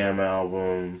Lamar's Damn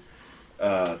album.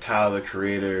 Tyler, the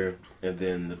Creator. And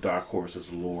then the Dark Horse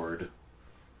is Lord.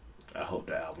 I hope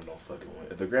that album don't fucking win.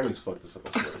 If the Grammys fuck this up,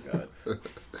 I swear to God.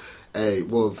 Hey,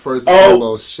 well, first and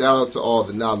foremost, shout out to all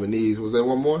the nominees. Was there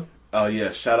one more? Oh,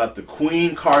 yeah. Shout out to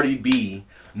Queen Cardi B.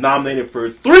 Nominated for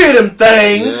 3 of them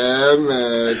things. Yeah,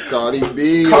 man. Cardi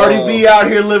B. Cardi B out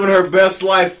here living her best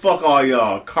life. Fuck all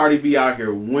y'all. Cardi B out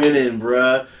here winning,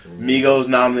 bruh. Migos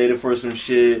nominated for some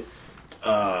shit.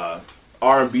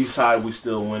 R&B side, we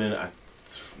still winning. I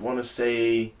want to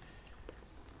say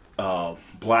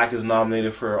Black is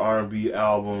nominated for R&B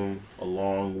album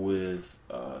along with,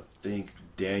 I think,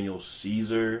 Daniel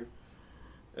Caesar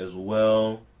as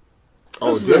well.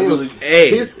 Oh, Daniel,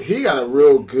 he got a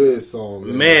real good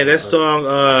song, man. That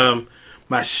song,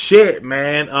 my shit,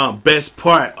 man. Best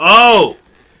part. Oh,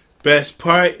 best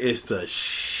part is the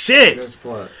shit. Best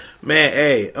part, man.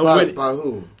 Hey, by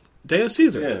who? Daniel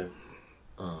Caesar. Yeah.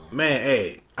 Man,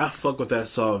 hey, I fuck with that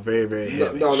song very, very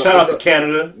heavy. Shout out to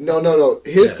Canada. No.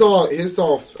 His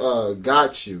song,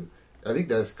 Got You. I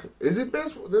think is it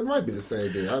best? That might be the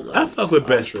same thing. I fuck with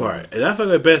Best Part. And I fuck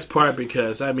with Best Part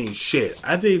because, I mean, shit.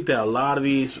 I think that a lot of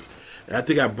these, I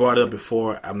think I brought it up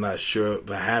before, I'm not sure,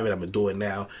 but I haven't, I'm going to do it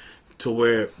now, to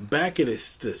where back in the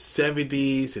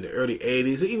 70s and the early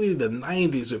 80s, even the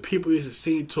 90s, where people used to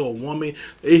sing to a woman,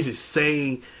 they used to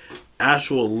sing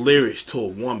actual lyrics to a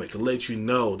woman to let you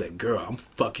know that, girl, I'm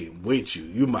fucking with you.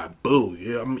 You my boo.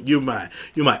 You my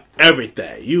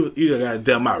everything. You got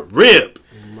down my rib.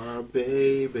 My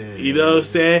baby. You know what I'm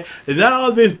saying? And not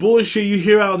all this bullshit you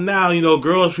hear out now,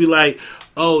 girls be like,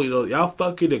 oh, y'all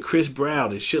fucking the Chris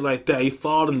Brown and shit like that. You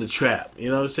fall in the trap. You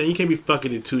know what I'm saying? You can't be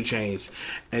fucking the 2 Chainz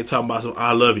and talking about some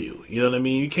I love you. You know what I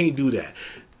mean? You can't do that.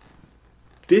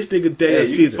 This nigga Daniel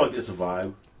Caesar. Fuck, it's a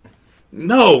vibe.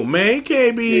 No, man, it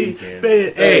can't be. Yeah,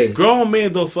 man, hey, grown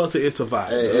men don't fuck to It's a Vibe.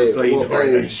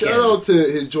 Hey, shout out to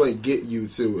his joint Get You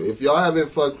too. If y'all haven't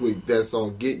fucked with that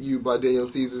song Get You by Daniel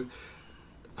Caesar,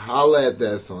 holla at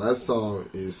that song. That song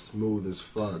is smooth as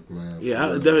fuck, man. Yeah,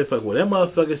 I definitely fuck with that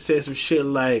motherfucker. Said some shit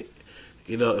like,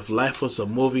 if life was a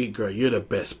movie, girl, you're the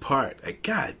best part. Like,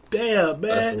 god damn, man.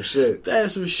 That's some shit.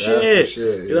 That's some shit.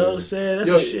 You know what I'm saying?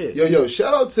 That's some shit. Yo,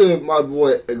 shout out to my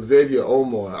boy Xavier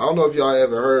Omar. I don't know if y'all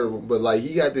ever heard of him, but like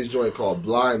he got this joint called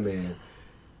Blind Man.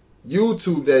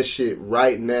 YouTube that shit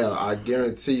right now. I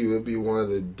guarantee you it'll be one of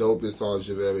the dopest songs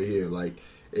you've ever hear. Like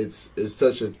it's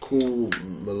such a cool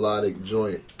melodic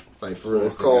joint. Like for real.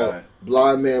 It's called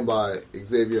Blind Man by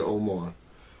Xavier Omar.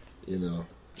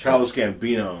 Childish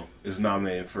Gambino is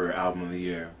nominated for Album of the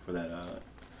Year for that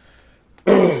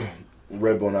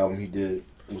Redbone album he did.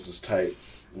 It was just tight.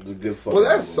 It was a good fucking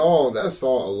album. That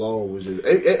song alone was just...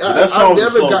 that song was a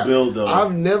slow build, though.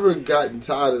 I've never gotten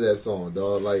tired of that song,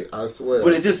 dog. Like, I swear.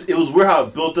 But it was weird how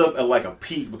it built up at like a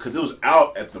peak because it was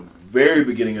out at the very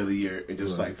beginning of the year. It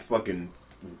just like fucking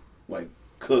like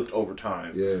cooked over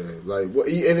time. Yeah, like, and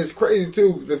it's crazy,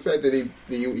 too, the fact that he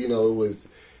it was...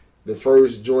 The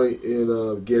first joint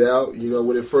in Get Out, when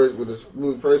the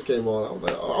movie first came on, I was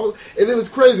like, and it was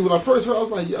crazy when I first heard. I was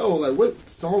like, yo, like what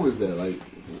song is that? Like,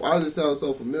 why does it sound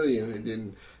so familiar? And it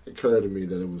didn't occur to me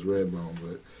that it was Redbone,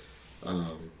 but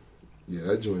yeah,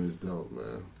 that joint is dope,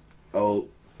 man. Oh,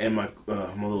 and my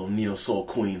little neo soul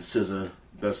queen SZA,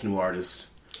 best new artist.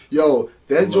 Yo,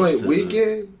 that joint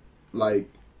Weekend, like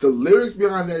the lyrics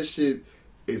behind that shit.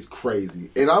 Is crazy,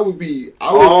 and I would be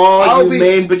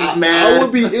main bitches mad. I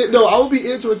would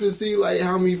be interested to see like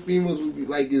how many females would be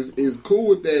like is cool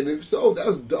with that, and if so,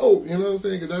 that's dope. You know what I'm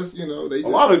saying? Because that's they just, a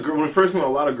lot of when it first came out,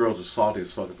 a lot of girls are salty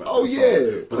as fuck about. Oh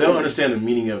yeah, but they don't understand the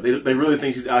meaning of it. They really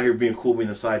think she's out here being cool, being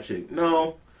a side chick.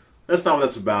 No, that's not what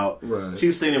that's about. Right.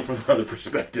 She's seeing it from another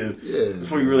perspective. Yeah,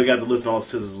 that's why you really got to listen to all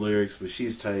SZA's lyrics. But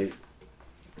she's tight.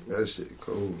 That shit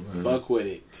cool, man. Fuck with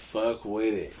it.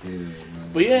 Yeah, man.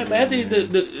 But yeah, man, I think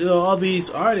the all these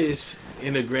artists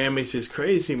in the Grammys is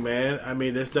crazy, man. I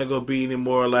mean, there's not gonna be any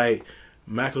more like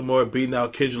Macklemore beating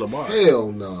out Kendrick Lamar.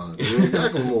 Hell no, dude.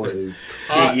 Macklemore is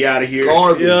get out of here.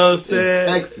 Garbage. You know what I'm saying?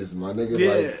 In Texas, my nigga. Yeah.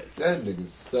 Like that nigga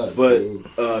sucks.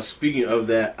 But speaking of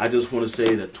that, I just want to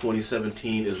say that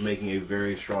 2017 is making a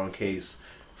very strong case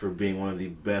for being one of the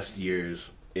best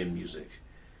years in music.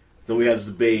 Then we had this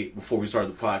debate before we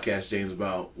started the podcast, James,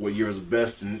 about what year was the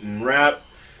best in rap.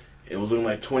 It was looking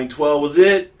like 2012 was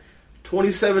it.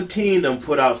 2017 done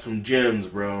put out some gems,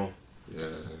 bro. Yeah.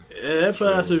 Yeah,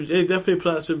 they definitely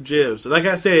put out some gems. Like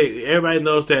I said, everybody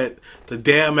knows that the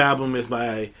Damn album is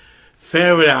my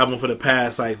favorite album for the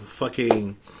past, like,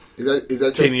 fucking Is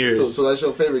that 10 years. So that's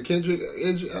your favorite Kendrick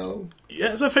album?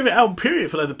 Yeah, it's my favorite album,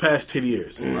 period, for like the past 10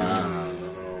 years. Wow.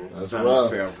 That's Not rough.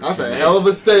 fair for That's a 10 hell of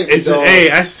a statement, dog. Hey,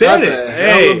 I said That's it. a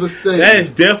hell of a statement. That is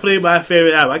definitely my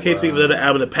favorite album. I can't think of another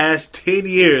album in the past 10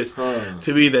 years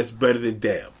to me that's better than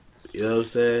Damn. You know what I'm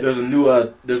saying? There's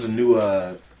a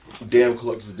new Damn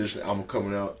Collector's Edition album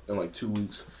coming out in like 2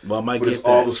 weeks. Well, I might but get it's that.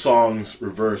 all the songs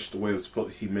reversed the way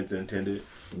he meant to intend it.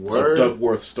 Word? So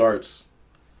Duckworth starts.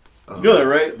 You know that,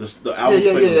 right? The album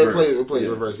Yeah, reverse. it plays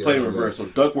reverse. It's playing reverse. So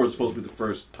Duckworth's supposed to be the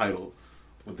first title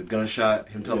with the gunshot,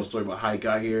 him telling the story about how he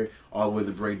got here, all the way to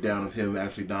the breakdown of him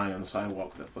actually dying on the sidewalk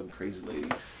with that fucking crazy lady.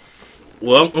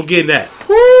 Well, I'm getting that.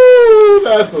 Woo!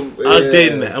 That's some. I'm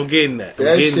getting that. I'm getting that.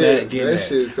 That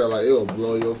shit sound like it'll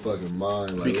blow your fucking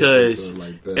mind. Like, because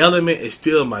like that. Element is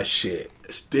still my shit.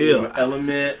 Still.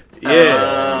 Element.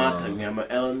 Yeah. I'm an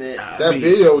Element. That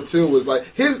video too was like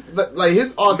his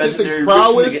artistic Legendary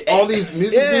prowess Rich Nigga. on these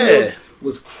music videos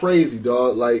was crazy,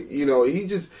 dog. Like, you know, he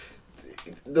just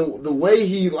the way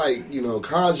he, like, you know,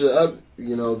 conjure up,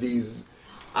 you know, these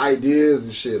ideas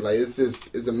and shit. Like,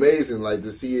 it's amazing, like,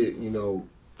 to see it, you know,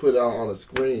 put out on a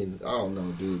screen. I don't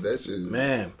know, dude. That shit is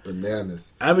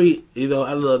bananas. I mean, you know,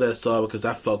 I love that song because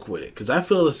I fuck with it. Because I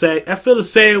feel the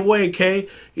same way, K.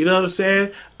 You know what I'm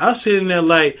saying? I'm sitting there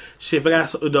like, shit, if I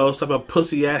got, you know, stop a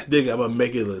pussy ass nigga, I'm going to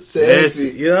make it look sexy.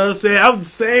 You know what I'm saying? I'm the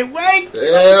same way.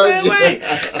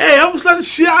 Hey, I'm just going to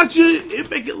shout you and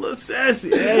make it look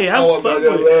sassy. Hey, I'm fuck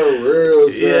with it. Real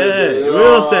sassy. Yeah,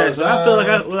 real sassy. I feel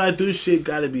like when I do shit,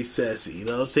 gotta be sassy. You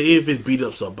know what I'm saying? Even if it's beat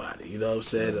up somebody. You know what I'm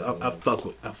saying? I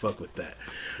fuck with that.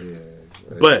 Yeah.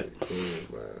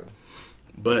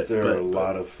 But there are a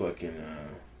lot of fucking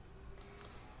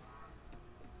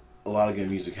a lot of good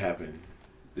music happened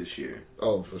this year.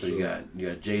 Oh, for so sure. you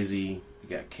got Jay-Z, you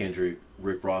got Kendrick,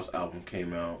 Rick Ross album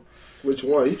came out. Which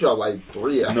one? He dropped like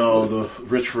 3 albums. No, the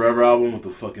Rich Forever album with the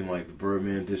fucking, like, the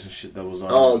Birdman diss and shit that was on.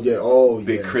 Oh yeah,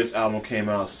 Big Crit's album came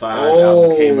out. Psy's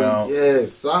album came out.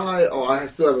 Yes, Psy. Oh, I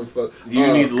still haven't fucked.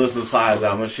 You need to listen to Psy's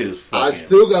album. That shit is fucking. I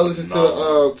still gotta listen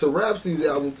to Rhapsody's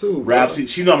album too. Rhapsody,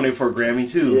 she's nominated for a Grammy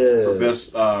too. Yeah. For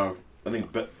best, I think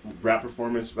rap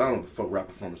performance. I don't know what the fuck rap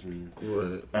performance means.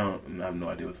 Right. I have no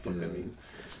idea what the fuck that means.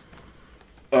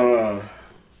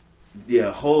 Yeah,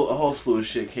 a whole slew of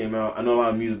shit came out. I know a lot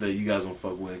of music that you guys don't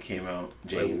fuck with came out.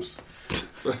 James.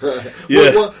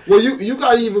 Yeah. Well, you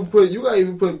gotta even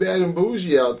put Bad and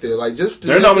Bougie out there. Like, just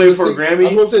they're nominated for a Grammy.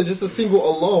 That's what I'm saying. Just a single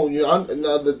alone. You know,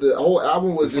 now the whole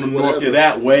album was from just north whatever.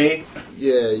 that way.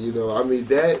 Yeah, you know. I mean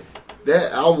that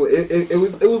album. It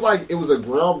was like it was a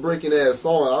groundbreaking ass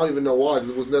song. I don't even know why. 'Cause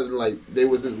it was nothing like they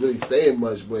wasn't really saying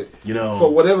much, but you know, for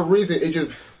whatever reason, it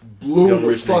just blew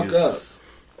the fuck up.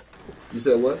 You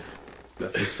said what?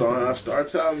 That's the song that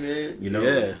starts out, man. You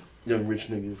know, young rich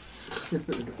niggas.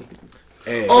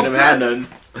 Hey, I never had nothing.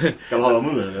 Got a whole lot of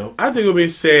movement, though. I think it'll be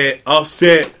said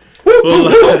Offset for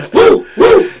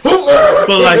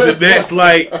like the next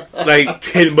like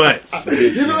 10 months.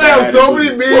 You know they have so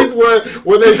many memes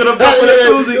where they should have done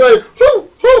like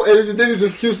and the nigga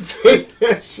just keeps saying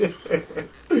that shit.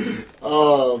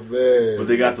 Oh man! But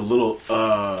they got the little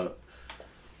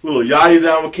Yachty's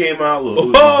album came out.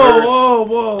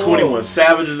 Whoa. 21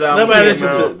 Savage's album came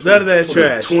out. None of that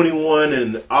trash. 21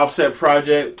 and Offset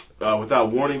Project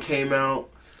Without Warning came out.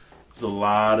 There's a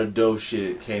lot of dope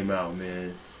shit came out,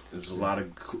 man. There's a lot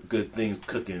of good things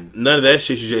cooking. None of that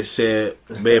shit you just said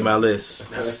made my list.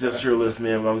 That's your list,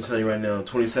 man. But I'm telling you right now,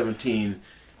 2017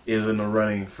 is in the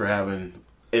running for having.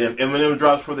 And if Eminem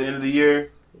drops for the end of the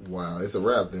year, wow, it's a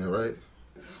wrap then, right?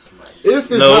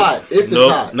 If it's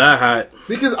hot. Not hot.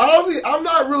 Because honestly, I'm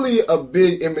not really a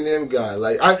big Eminem guy.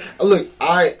 Like I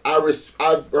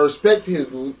respect his,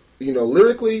 you know,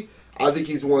 lyrically. I think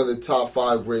he's one of the top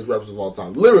 5 greatest rappers of all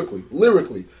time.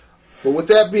 Lyrically. But with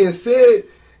that being said,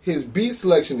 his beat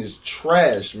selection is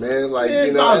trash, man. Like,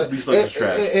 you know, his beat selection is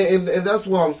trash. And that's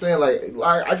what I'm saying.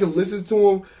 Like I can listen to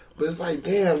him, but it's like,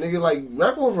 damn, nigga, like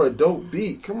rap over a dope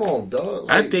beat. Come on, dog.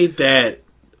 Like, I think that.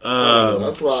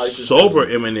 That's why sober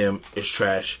Eminem is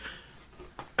trash.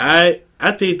 I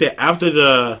think that after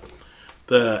the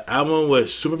the album with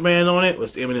Superman on it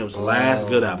was Eminem's last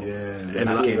good album. Yeah, And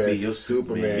I can't be your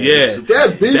Superman. Yeah.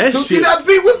 That beat, That see, shit- that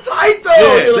beat was tight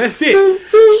though. Yeah, that's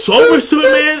it. Sober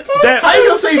Superman. How you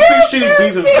gonna say Big Shitty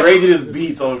Beats is graded his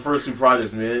beats on the first two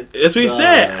projects, man? That's what he Nah,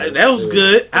 said. That was shit.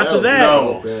 good. That After was that,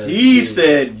 No, bad. he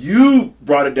said you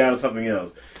brought it down to something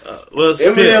else. well,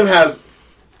 still, Eminem has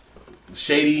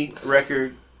Shady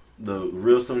record. The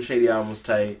Real Slim Shady album was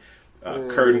tight.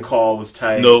 Curtain Call was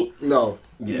tight. nope. No,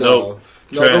 Yeah. Nope.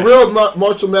 no. Trash. The real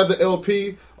Marshall Mathers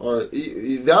LP, or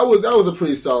that was a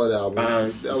pretty solid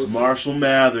album. That was Marshall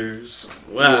Mathers.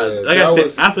 Wow. Yeah, Like that I said,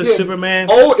 was- after yeah. Superman,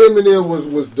 old Eminem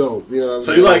was dope. You know what I'm So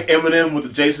saying? you like Eminem with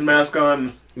the Jason mask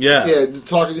on? Yeah,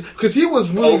 talking because he was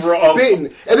really Overall- spitting,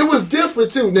 and it was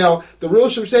different too. Now the Real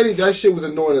Slim Shady, that shit was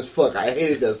annoying as fuck. I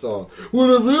hated that song.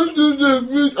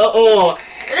 Oh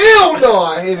hell no,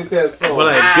 I hated that song. But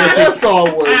like, Guilty- that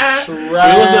song was trash. it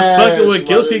wasn't fucking with my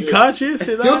Guilty nigga. Conscience.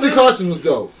 And all Guilty that. Conscience was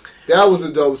dope. That was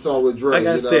a dope song with Dre. Like I you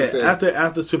know what said, I'm saying?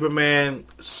 after Superman,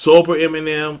 sober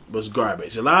Eminem was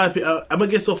garbage. A lot of people, I'm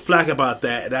gonna get so flack about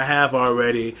that, and I have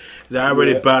already. And I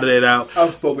already battled it out. I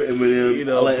fuck with Eminem. You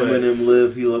know, I let but- Eminem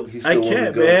live. He I still can't, want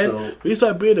to go. man. So When you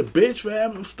start being a bitch,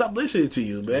 man, stop listening to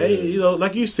you, man. You know,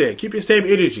 like you said, keep your same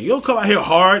energy. You don't come out here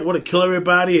hard, want to kill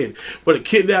everybody, and want to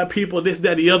kidnap people, this,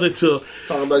 that, the other. To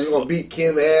Talking about you gonna beat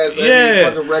Kim ass.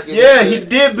 Yeah. Fucking record. yeah, he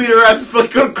did beat her ass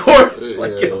fucking court.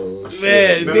 Like, yo, Yo, shit.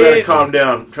 man, man, I gotta then calm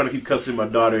down. I'm trying to keep cussing my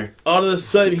daughter. all of a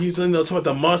sudden he's talking about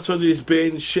the monster under his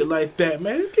bed and shit like that,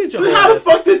 man. Get your How the ass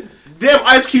fuck did damn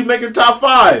Ice Cube make her top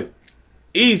 5?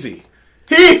 easy.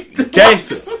 He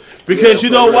Gangster. Because Yeah,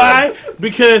 you know for real. why?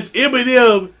 Because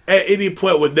Eminem at any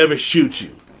point would never shoot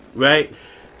you, right?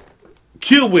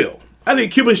 Q will. I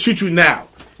think Q will shoot you now.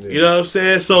 You know what I'm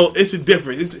saying? So it's a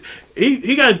difference.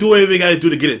 He got to do whatever he got to do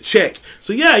to get a check.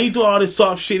 So yeah, you do all this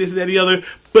soft shit, this and that, the other,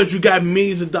 but you got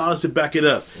millions of dollars to back it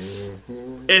up.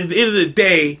 At the end of the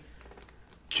day,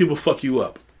 Q will fuck you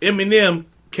up. Eminem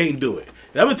can't do it.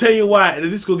 And I'm gonna tell you why. And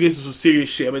this is gonna get some serious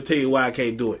shit. I'm gonna tell you why I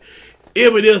can't do it.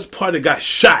 Eminem's partner got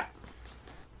shot,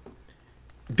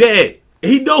 dead.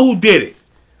 And he know who did it.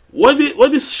 What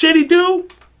did Shady do?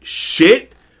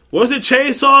 Shit. What was the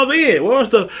chainsaw then? What was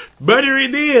the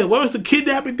murdering then? What was the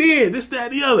kidnapping then? This,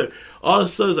 that, and the other. All of a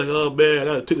sudden, it's like, oh man, I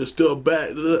gotta take a step back.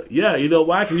 Yeah, you know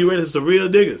why? Because you ready to some real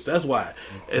niggas. That's why.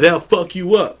 And they'll fuck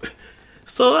you up.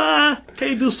 So,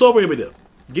 can't do sober Eminem.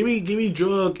 Give me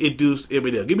drug induced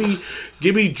Eminem.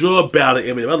 Give me drug ballad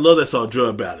Eminem. I love that song,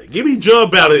 Drug Ballad. Give me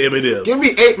drug ballad Eminem. Give me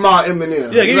 8 Mile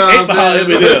Eminem. Yeah, give You me know 8 what I'm Mile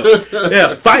saying? Eminem.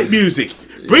 Yeah, fight music.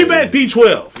 Bring back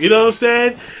D12. You know what I'm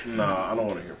saying? Nah, I don't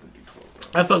want to hear from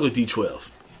D12. I fuck with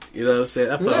D12. You know what I'm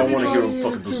saying? I I fuck don't with want to hear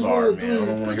from fucking Bizarre, man. I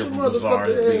don't want to hear from Bizarre,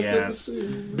 big ass.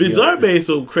 Bizarre made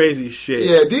some crazy shit.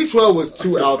 Yeah, D12 was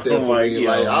too out there for Like, me. yeah,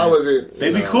 Like, I man. wasn't. They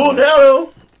you be know. cool now,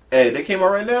 though. Hey, they came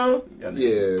out right now?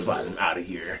 Yeah. Plot them out of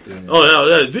here.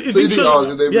 Oh, yeah. So you think,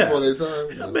 oh, they yeah. before their time?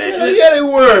 Yeah, Man, yeah, they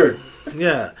were.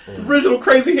 yeah. Original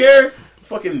crazy hair.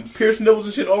 Fucking pierced nipples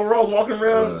and shit overalls walking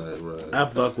around. Right. I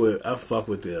fuck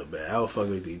with them, man. I would fuck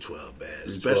with D12, man.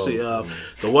 Especially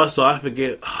the one song I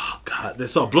forget. Oh God, that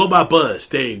song "Blow My Buzz."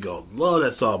 There you go. Love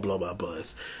that song "Blow My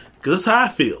Buzz" because that's how I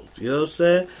feel. You know what I'm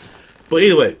saying? But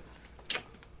anyway,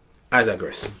 I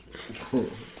digress.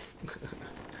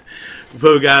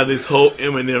 Before we got this whole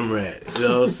Eminem rant, you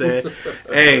know what I'm saying?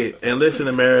 Hey, and listen,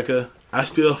 America, I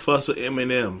still fuss with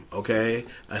Eminem. Okay,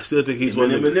 I still think he's one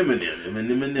of the.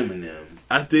 Eminem.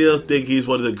 I still think he's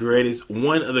one of the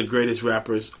greatest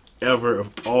rappers ever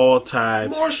of all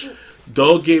time. Marshall.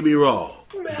 Don't get me wrong,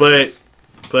 but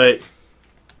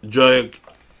drug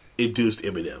induced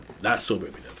Eminem, not sober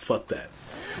Eminem. Fuck that.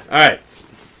 All right,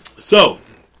 so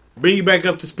bring you back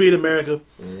up to speed, America.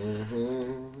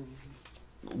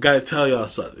 Got to tell y'all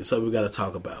something. It's something we got to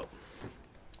talk about,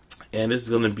 and this is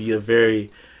going to be a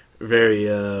very, very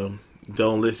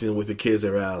don't listen with the kids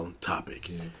around topic.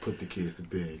 Yeah, put the kids to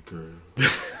bed, girl.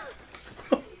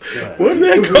 Where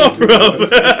did that come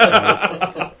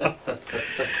from?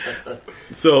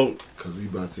 So, Because we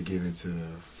about to get into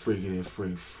freaking and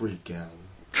freak out.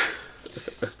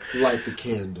 Light the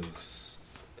candles.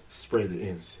 Spray the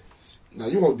incense. Now,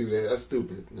 you won't do that. That's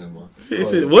stupid. Never mind. he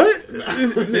said, what?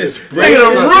 This They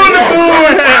gonna ruin the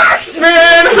mood!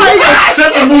 Man, how you gonna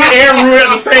set the mood and ruin it at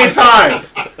the same time?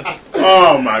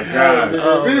 Oh my god.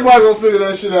 If anybody gonna figure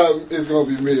that shit out, it's gonna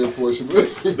be me, unfortunately.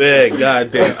 Man,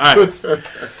 goddamn. All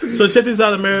right. So, check this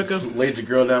out, America. Laid your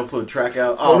girl down, put a track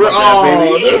out. Oh, Oh, my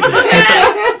god, baby.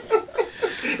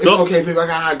 It's okay, baby. I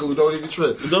got hot glue. Don't even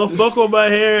trip. Don't fuck with my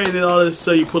hair, and then all of a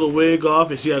sudden you put a wig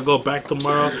off, and she gotta go back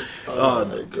tomorrow. My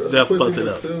God. That Pussy fucked it was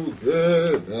up. Too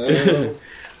good, man.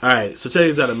 All right, so check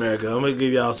this out, America. I'm gonna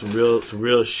give y'all some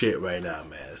real shit right now,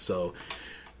 man. So,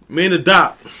 me and the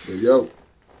doc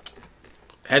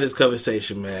had this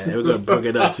conversation, man, and we're gonna bring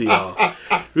it up to y'all.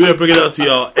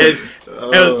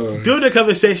 And during the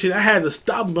conversation, I had to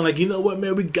stop and be like, you know what,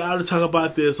 man, we gotta talk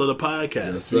about this on the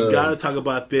podcast. Yes, we gotta talk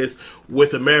about this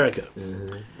with America.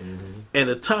 And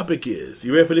the topic is,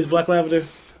 you ready for this, Black Lavender?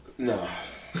 No.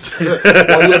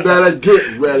 Well, you better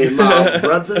get ready, my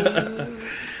brother.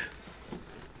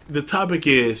 The topic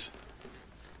is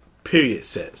period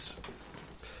sex.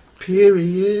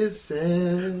 Period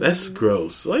sex. That's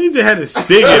gross. Why you just had to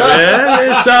sing it, man?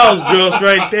 It sounds gross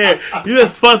right there. You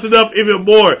just fucked it up even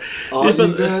more. All you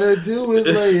gotta do is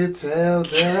lay your tail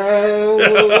down.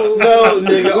 No,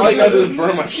 nigga. All you gotta do is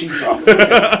burn my sheets off.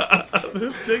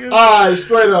 Alright,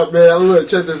 straight up, man. Look,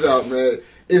 check this out, man.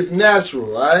 It's natural,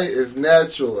 right? It's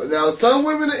natural. Now, some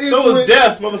women are into so is it.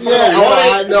 death, motherfucker. Yeah,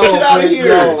 I know. Get out of here.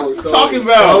 No, Talking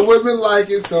about. Some women like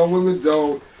it, some women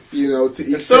don't. You know, to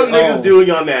eat. And some niggas do, and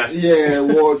y'all nasty. Yeah,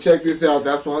 well, check this out.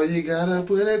 That's why you gotta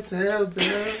put a tail down.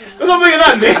 That's what making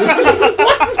that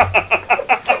nasty.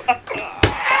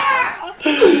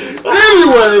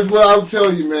 Anyways, but I'm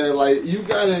telling you, man, like,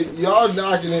 y'all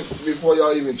knocking it before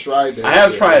y'all even tried that. I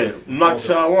have tried it. I'm not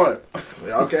sure I want.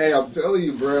 Okay, I'm telling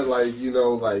you, bro, like, you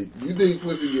know, like, you think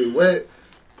pussy get wet?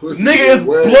 Pussy Nigga, get it's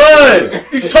wet. blood.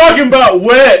 He's talking about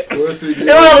wet. Pussy You get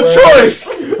don't have a wet. choice.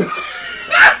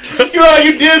 You know,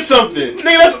 you did something. Nigga,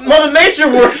 that's Mother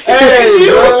Nature work. Hey,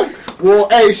 bro. Well,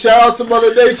 hey, shout out to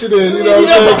Mother Nature then. You know You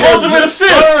what I'm got the saying? ultimate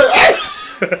assist.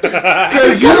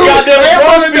 Because you goddamn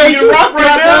Mother Buffy, you Nature rock right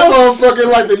got that now.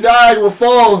 motherfucking like the Niagara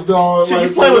Falls, dog. Shit, like,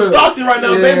 you playing with for real. Stockton right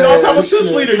now, baby. On top of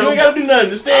assist leader. You ain't gotta do nothing.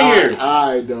 Just stay here.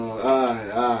 Alright, dog.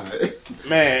 Alright.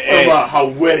 Man, What about how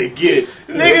wet it get?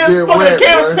 Nigga, get it's fucking wet,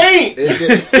 can bro. of paint. It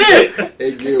get, Shit.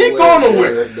 it get Ain't wet. going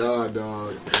nowhere. Dog.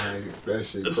 Like, that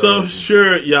shit crazy. so I'm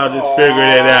sure y'all just figured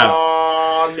it out.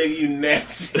 Oh, nigga, you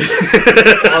nasty.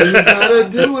 All you gotta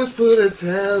do is put a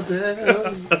tail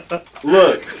down.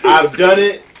 Look, I've done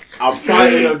it. I'll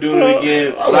probably end up doing it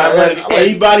again. I'm not letting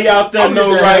anybody out there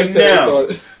know right now.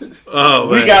 Oh,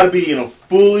 man. We gotta be in a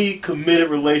fully committed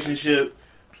relationship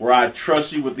where I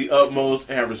trust you with the utmost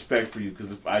and have respect for you.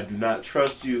 Because if I do not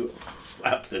trust you, I'll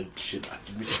slap the shit out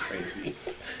of you. Crazy.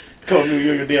 Come to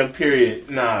your damn period.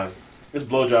 Nah, it's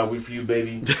blowjob week for you,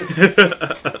 baby.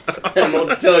 I don't know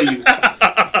what to tell you.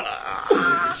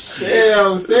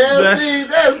 Damn, Sam, see,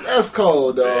 that's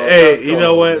cold, dog. Hey, That's you know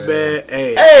cold, what, man?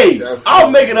 Hey, Hey,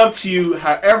 I'll make it up to you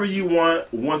however you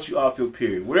want once you off your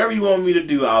period. Whatever you want me to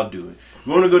do, I'll do it.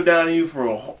 You want to go down on you for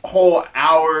a whole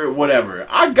hour, whatever.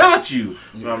 I got you.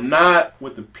 But I'm not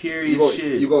with the period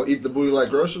shit. You gonna eat the booty like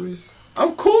groceries?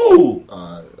 I'm cool.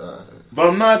 Alright. But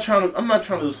I'm not trying to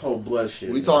do this whole blood shit.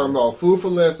 We talking about food for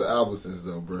less or Albertsons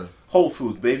though, bro. Whole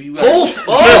Foods, baby. Damn,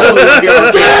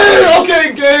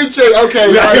 okay, game change.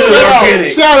 Okay,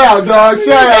 shout out, dog.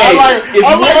 Shout out. Hey, if you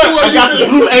I want, I got the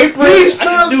blue apron.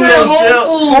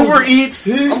 Uber Eats.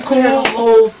 I'm cool.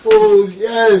 Whole Foods,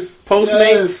 yes.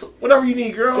 Postmates, whatever you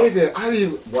need, girl. Nigga, I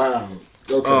didn't. Wow.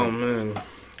 Okay. oh man.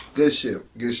 Good shit,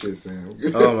 Sam.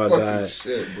 Good Oh, my fucking God.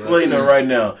 shit, bro. I'm letting you know right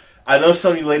now. I know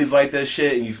some of you ladies like that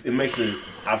shit, and it makes it.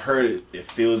 I've heard it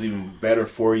feels even better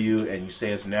for you, and you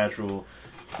say it's natural.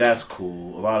 That's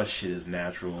cool. A lot of shit is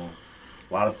natural.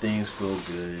 A lot of things feel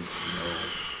good.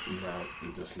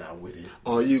 I'm just not with it.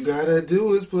 All you gotta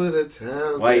do is put a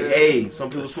towel Like, down. hey, some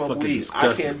people That's smoke fucking weed.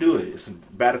 disgusting. I can't do it. It's a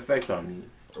bad effect on me.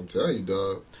 I'm telling you,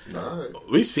 dog. Alright.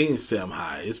 We've seen Sam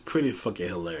High. It's pretty fucking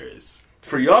hilarious.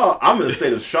 For y'all, I'm in a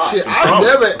state of shock. Shit, and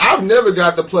trauma. I've never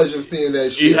got the pleasure of seeing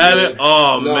that shit. You haven't? man.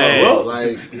 Oh, No, man. Well,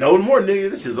 like- no more,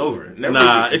 nigga. This is over. Never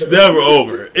Nah, it's never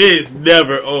over. It's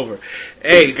never over.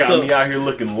 Hey, got so me out here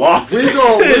looking lost. We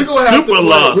gonna have Super to play.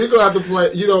 lost. We gonna have to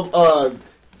play. You know,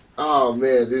 oh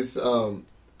man, this.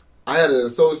 I had an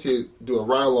associate do a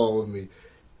ride along with me,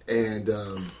 and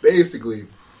basically,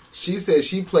 she said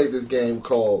she played this game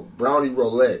called Brownie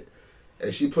Roulette,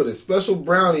 and she put a special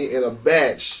brownie in a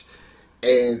batch,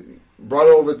 and brought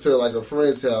it over to like a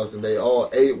friend's house, and they all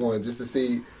ate one just to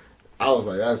see. I was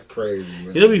like, that's crazy,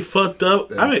 man. you know, be fucked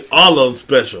up. I make all of them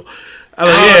special. I'm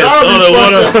like,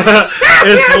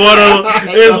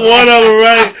 it's one of them,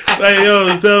 right? Like,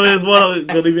 yo, tell me it's one of them.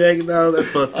 Gonna be acting down. That's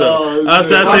fucked up. Oh,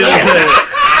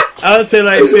 I'll shit. tell you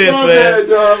like this, My man. bad,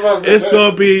 dog, my bad. It's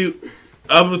gonna be.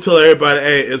 I'm gonna tell everybody,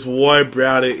 hey, it's one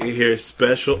brownie in here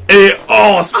special. And it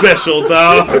all special,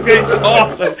 dog. Okay,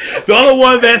 all special. The only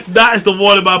one that's not is the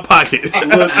one in my pocket. Look,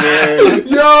 man.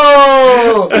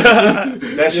 Yo!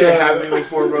 That shit happened to me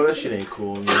before, bro. That shit ain't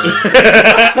cool, man.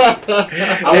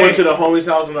 I went to the homie's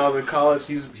house when I was in college.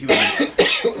 He was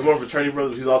one fraternity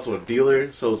brother, he's also a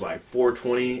dealer, so it was like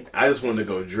 420. I just wanted to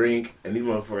go drink, and these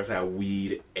motherfuckers had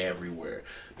weed everywhere.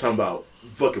 Talking about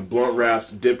fucking blunt wraps,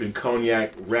 dipped in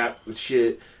cognac, wrap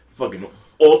shit, fucking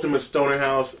ultimate stoner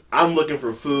house. I'm looking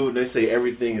for food, and they say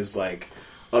everything is like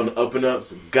on the up and up.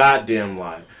 It's a goddamn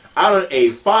lie. I done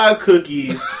ate 5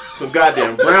 cookies, some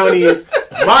goddamn brownies,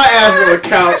 my ass on the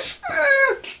couch,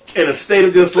 in a state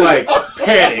of just like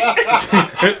panic.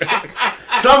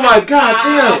 So I'm like, God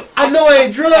damn, I know I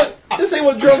ain't drunk. This ain't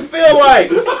what drunk feel like.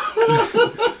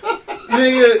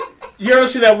 Nigga, you ever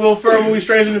see that Will Ferrell movie,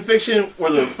 Stranger Than Fiction,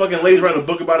 where the fucking lady's writing a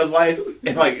book about his life,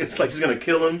 and like it's like she's gonna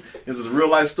kill him? It's a real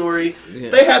life story.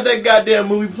 Yeah. They had that goddamn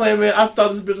movie playing, man. I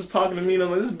thought this bitch was talking to me, and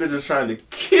I'm like, this bitch is trying to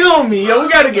kill me, yo. We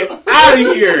gotta get out of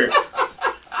here.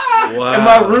 Wow. And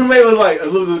my roommate was like,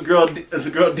 it was a girl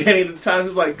Danny at the time. She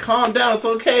was like, calm down, it's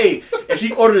okay. And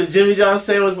she ordered a Jimmy John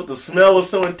sandwich, but the smell was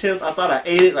so intense, I thought I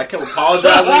ate it, and I kept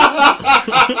apologizing.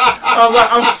 I was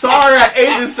like, I'm sorry, I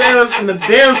ate your sandwich, and the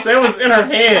damn sandwich was in her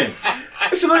hand.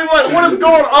 And she looked at me like, what is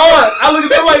going on? I looked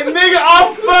at them like, nigga,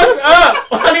 I'm fucked up.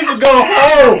 I need to go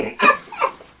home.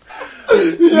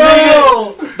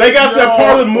 Yo, they got to that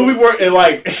part of the movie where it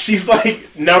like she's like,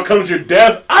 now comes your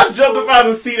death. I jumped up out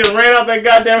of the seat and ran out that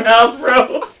goddamn house,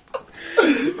 bro.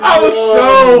 I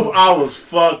was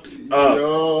fucked up.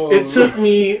 Yo. It took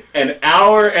me an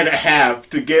hour and a half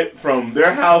to get from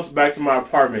their house back to my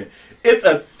apartment. It's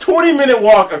a 20-minute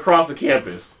walk across the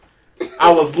campus.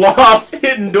 I was lost,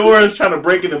 hitting doors, trying to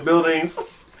break into buildings.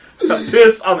 I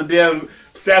pissed on the damn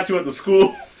statue at the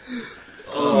school.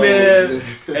 Oh, man.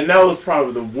 And that was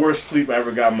probably the worst sleep I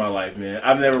ever got in my life, man.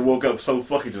 I've never woke up so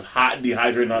fucking just hot and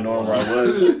dehydrated, not knowing where I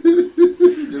was.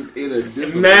 Just in a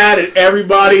mad at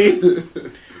everybody.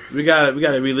 We gotta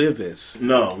relive this.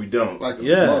 No, we don't. Like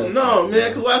no,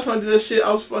 man, because last time I did this shit,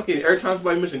 I was fucking, every time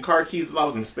somebody mentioned car keys, I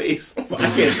was in space. I was like,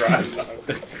 I can't drive.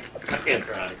 I can't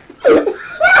drive.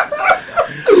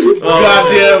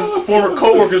 Goddamn former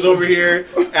coworkers over here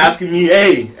asking me,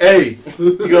 hey,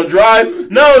 you gonna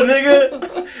drive? No,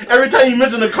 nigga. Every time you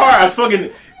mention the car,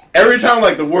 every time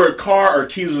like the word car or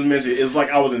keys was mentioned, it's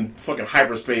like I was in fucking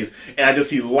hyperspace and I just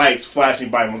see lights flashing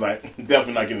by and I was like,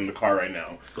 definitely not getting in the car right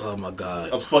now. Oh my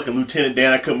god. I was fucking Lieutenant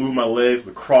Dan, I couldn't move my legs,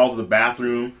 the crawls of the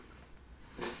bathroom.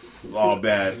 It was all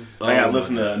bad. I gotta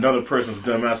listen to another person's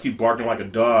dumbass keep barking like a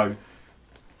dog.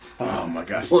 Oh my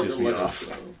gosh, it pissed me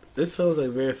off. This sounds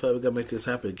like very fun. We gotta make this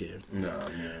happen again. Nah,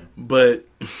 man. But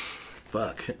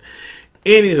fuck.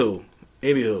 Anywho,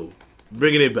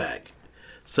 bringing it back.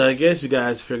 So I guess you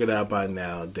guys figured out by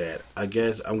now that I'm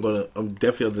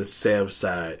definitely on the Sam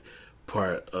side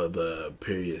part of the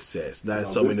period sex. Not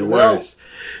so many words.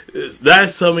 It's not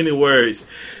so many words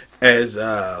as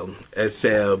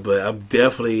Sam, but I'm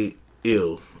definitely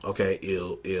ill. Okay,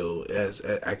 ill.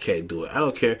 I can't do it. I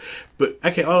don't care. But I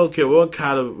don't care what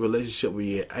kind of relationship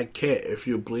we're in. I can't. If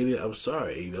you're bleeding, I'm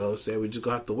sorry. You know what I'm saying? We just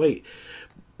gonna have to wait.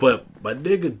 But my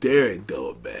nigga Derek,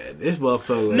 though, man, this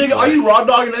motherfucker. Nigga, are you raw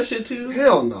dogging that shit too?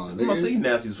 Hell no, nigga. I'm gonna say you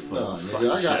nasty as fuck. Nah,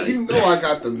 nigga, you know I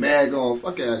got the mag on.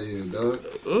 Fuck out of here, dog.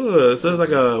 Sounds like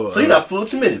a. So you're not fully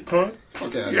committed, punk.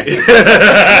 Fuck out of here.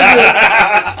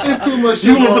 It's too much shit.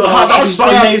 You want to put the hot dog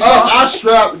I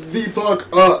strap the fuck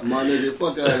up, my nigga.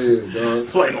 Fuck out of here, dog.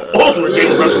 Playing the ultimate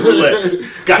game of Russian roulette.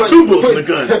 Got 2 bullets in the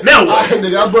gun. Now what?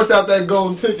 Nigga, I bust out that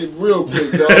golden ticket real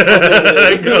quick, dog.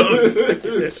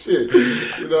 Shit.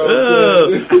 You know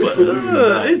what I'm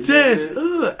saying? It's just,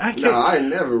 I can't. Nah, I ain't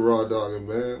never raw dogging,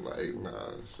 man. Like,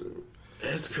 nah, shit.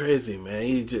 That's crazy, man.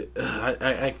 You just,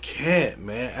 I can't,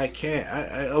 man. I can't.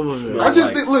 I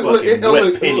just think, look, like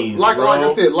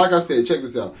I said, check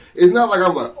this out. It's not like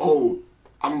I'm like, oh,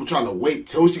 I'm trying to wait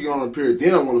till she get on the period,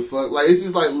 then I want to fuck. Like, it's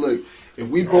just like, look, if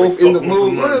we both in the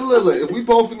mood, look, if we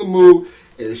both in the mood,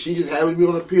 and she just having me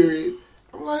on a period,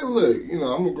 I'm like, look, you know,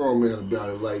 I'm a grown man about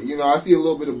it. Like, you know, I see a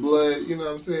little bit of blood, you know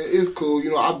what I'm saying? It's cool. You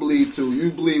know, I bleed too.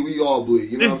 You bleed, we all bleed.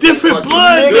 You know it's different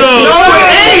blood, though. No,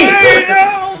 it ain't.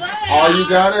 All you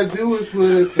gotta do is put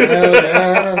a towel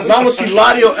down. Not when she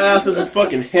lie to your ass, there's a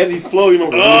fucking heavy flow, you know,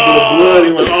 with a little bit of blood.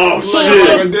 You're like, oh,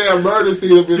 shit. Like a damn murder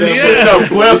scene up in This there. shit done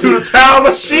bled through the towel,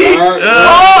 my sheet.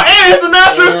 And hit the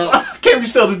mattress. Can't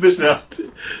resell this bitch now.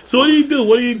 So what do you do?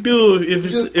 What do you do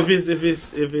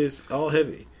if it's all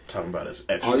heavy? Talking about this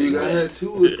extra. All you gotta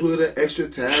do is put an extra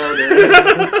towel down.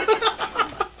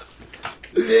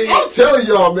 I'm telling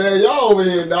y'all, man, y'all over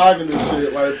here knocking this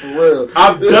shit, like, for real.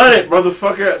 I've done it,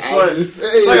 motherfucker. So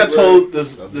I told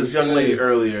this young lady saying.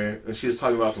 earlier, and she was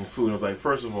talking about some food, and I was like,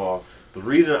 first of all, the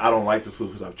reason I don't like the food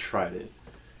is because I've tried it.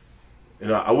 You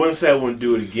know, I wouldn't say I wouldn't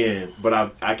do it again,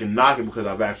 but I can knock it because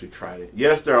I've actually tried it.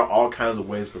 Yes, there are all kinds of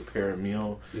ways to prepare a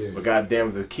meal, but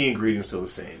goddamn, the key ingredients are still the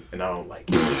same, and I don't like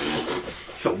it.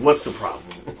 So what's the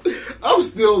problem? I'm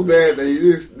still mad that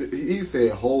he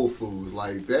said Whole Foods.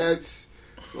 Like, that's,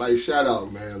 like, shout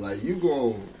out, man. Like, you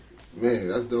going, man,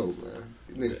 that's dope, man.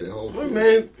 You nigga said Whole Foods. Well,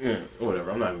 man, whatever,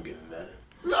 I'm not even getting that.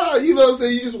 Nah, you know what I'm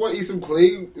saying? You just want to eat some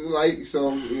clean, like,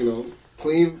 some, you know,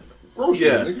 clean groceries.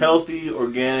 Yeah, nigga. Healthy,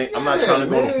 organic. I'm not Yeah, trying to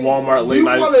go to man. Walmart late You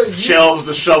night, wanna- shelves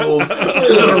disheveled,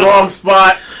 it's in the wrong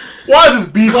spot. Why is this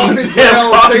beef on the Coffee damn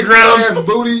ground, coffee take grounds? ass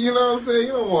booty, you know what I'm saying?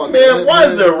 You don't want Man, that, why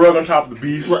is there a rug on top of the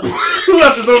beef? Who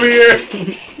left this over here?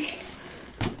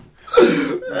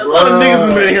 There's a lot of niggas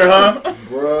in here, huh?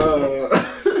 Bruh.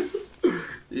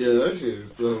 Yeah, that shit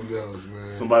is something else,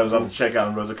 man. Somebody was out to check out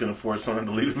and realized they couldn't afford something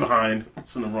to leave it behind.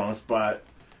 It's in the wrong spot.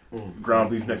 Ground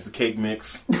beef next to cake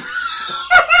mix.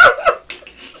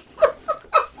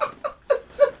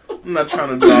 I'm not trying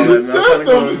to do all that, man. I'm trying to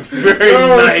go to a very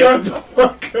nice.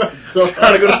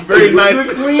 Trying to go to a very nice,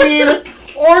 clean,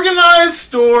 organized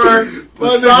store.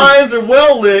 The signs are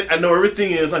well lit. I know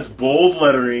everything is. Nice bold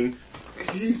lettering.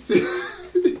 He said...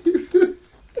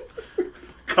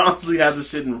 Constantly has the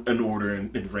shit in order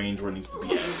and in range where it needs to be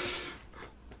at.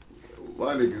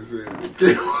 My nigga said,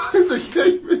 why is the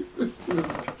cake mixed?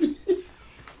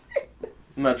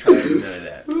 I'm not trying to do none of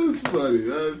that. That's funny.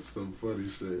 That's some funny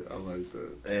shit. I like that.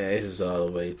 Yeah, it's just all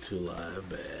the way too live,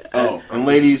 man. Oh, and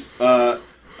ladies, I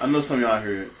know some of y'all out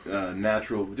here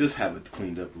natural, but just have it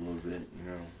cleaned up a little bit, you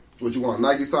know. What you want?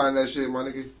 Nike sign that shit, my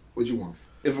nigga? What you want?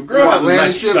 If a girl has a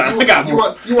Nike sign, I got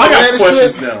Landis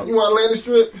questions strip? now. You want Landis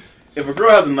strip? If a girl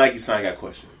has a Nike sign, I got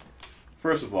questions.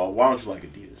 First of all, why don't you like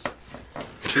Adidas?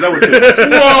 Is that what you're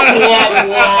saying?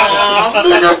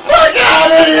 Nigga, fuck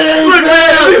out of here! Look,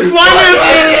 man, these flying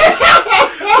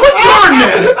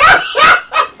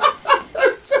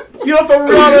You don't fuck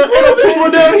around and a Puma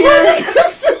down here?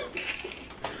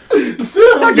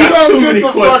 I got too many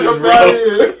questions, bro.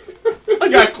 I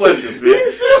got questions, man.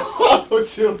 Why would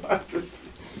you like it?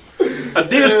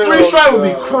 Adidas 3-stripe would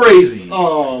be crazy.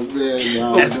 Oh, man,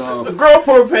 no. The girl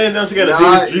put her pants down, she got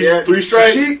Adidas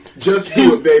 3-stripe. She just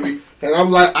do it, baby. And I'm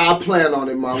like, I plan on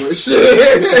it, mama. Shit.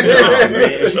 Oh,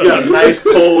 man. She got a nice,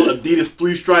 cold Adidas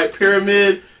 3-stripe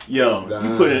pyramid. Yo,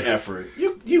 you put in effort.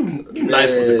 You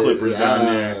nice with the clippers down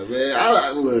there.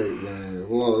 Man, look, man.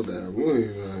 Well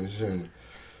done. Shit.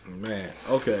 Man,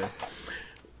 okay.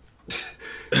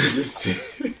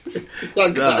 I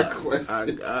got a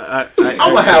question. I'm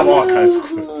gonna have all kinds of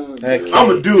questions. Okay. I'm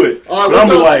gonna do it. All right, but I'm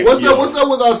gonna like, what's up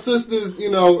with our sisters,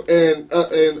 you know, and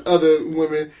other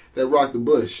women that rock the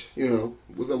bush? You know,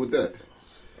 what's up with that?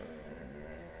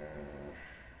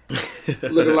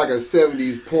 Looking like a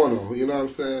 70s porno, you know what I'm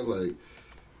saying? Like,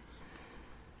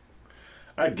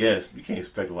 I guess you can't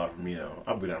expect a lot from me though.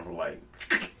 I'll be down for like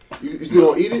you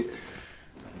still don't eat it?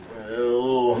 a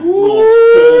little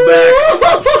fullback.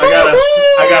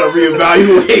 I gotta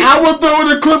reevaluate. I was throwing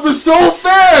the clippers so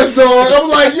fast, dog. I'm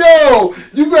like, yo,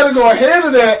 you better go ahead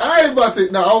of that. I ain't about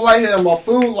to. No, I don't like hair on my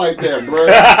food like that, bro.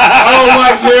 I don't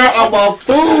like hair on my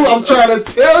food. I'm trying to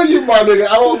tell you, my nigga.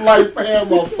 I don't like hair on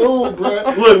my food, bro.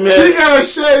 Look, man. She gotta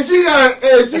shave. She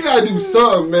gotta do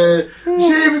something, man. She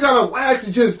ain't even gotta wax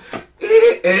it. Just, you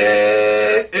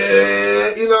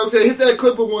know what I'm saying? Hit that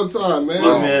clipper one time, man.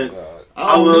 Look, man.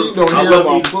 I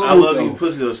love eating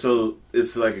pussy though, so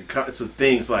it's like it's a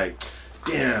thing. It's like,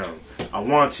 damn, I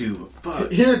want to, but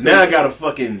fuck. I gotta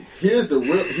fucking. Here's the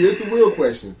real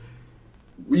question.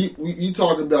 You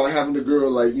talking about having the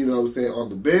girl, like, you know what I'm saying, on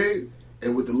the bed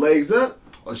and with the legs up,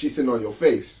 or she sitting on your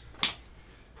face?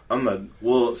 I'm not.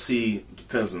 Well, see,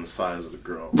 depends on the size of the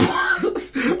girl.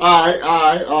 All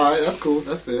right. That's cool.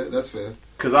 That's fair.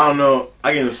 Cause I don't know.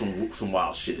 I get into some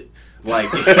wild shit. Like,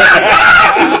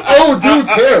 oh, do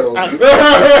tell. I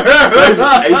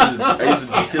used to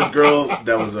date this girl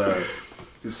that was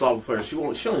she's a softball player.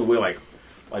 She only weighed like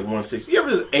 160. You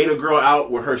ever just ate a girl out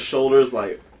with her shoulders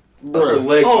like her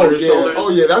legs on her shoulders?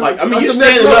 Oh yeah, that's like, I mean, that's you're some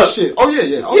next standing level up. shit. Oh yeah.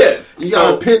 Yeah. You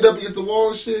got her pinned up against the wall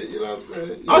and shit. You know what I'm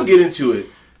saying? Yeah. I'll get into it,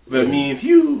 but I mean,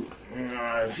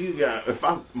 if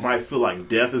I might feel like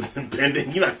death is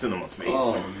impending, you're not sitting on my face.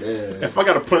 Oh man. If I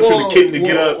got to punch her in the kidney to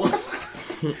get up.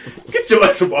 Get your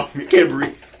ass up off me. You can't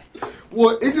breathe.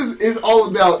 Well, it's all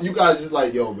about you guys just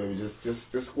like, yo, baby,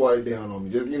 just squat it down on me.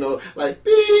 Just, you know, like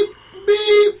beep,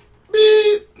 beep,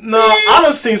 beep. No, I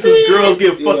done seen some girls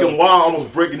get fucking wild,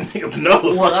 almost breaking niggas'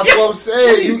 nose. Well, that's what I'm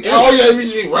saying.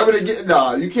 You rub it again.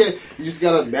 Nah, you can't. You just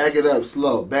gotta back it up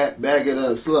slow. Back it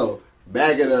up slow.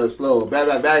 Back it up slow. Back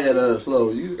it up slow.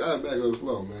 You just gotta back it up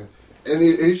slow, man. And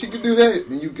if she can do that,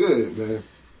 then you good, man.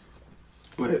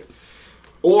 But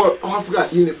Or I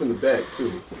forgot, eating it from the back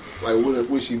too. Like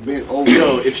when she bent over.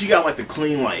 Yo, if she got like the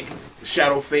clean like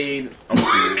shadow fade, I'm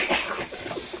cool.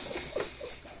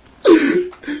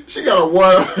 She got a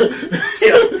one.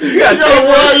 You got a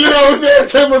one. You know what I'm saying?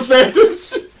 Temper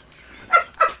fetish.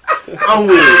 I'm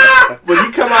with it. But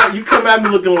you come at me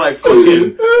looking like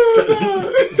fucking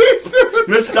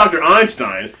Miss Dr.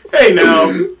 Einstein. Hey now,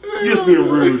 you just being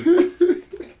rude.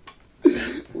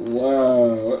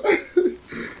 Wow.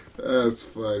 That's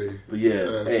funny. But yeah,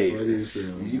 that's hey, funny as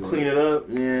hell, you bro. clean it up,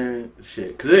 man,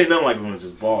 shit. Because it ain't nothing like when it's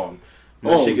just bald.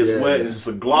 When that shit gets wet, and it's just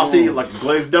a glossy, like a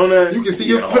glazed donut. You can see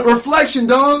your reflection,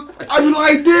 dog. I be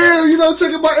like, damn,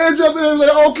 checking my edge up and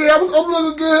like, okay, I'm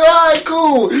looking good. All right,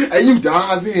 cool. And you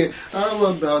dive in. I'm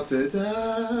about to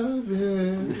dive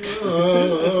in.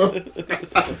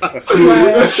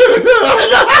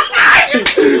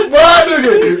 Boy,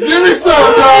 nigga, give me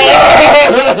some, dog.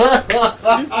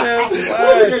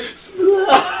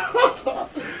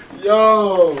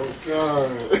 Yo,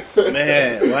 God.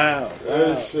 Man, wow.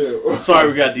 That shit. Sorry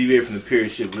we got deviated from the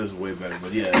period shit, but this is way better.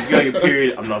 But yeah, if you gotta get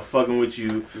period, I'm not fucking with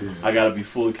you. I gotta be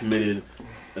fully committed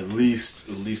at least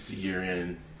a year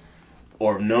in.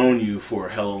 Or have known you for a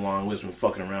hella long. We've been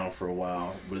fucking around for a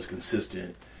while, but it's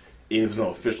consistent. Even if there's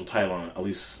no official title on it, at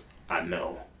least I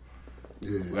know.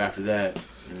 Yeah. But after that,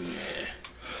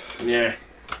 yeah.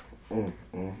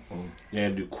 Yeah,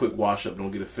 do quick wash up,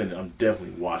 don't get offended. I'm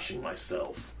definitely washing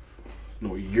myself. I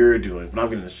know what you're doing, but I'm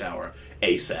getting in the shower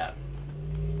ASAP.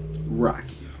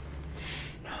 Rocky.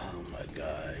 Oh my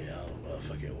God, yo,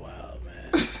 motherfucking wild, man.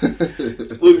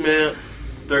 Look, man,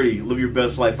 30, live your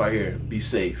best life out here. Be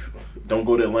safe. Don't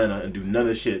go to Atlanta and do none of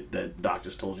the shit that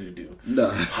doctors told you to do.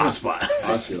 Nah. It's hot spot.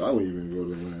 I wouldn't even go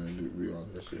to Atlanta and do all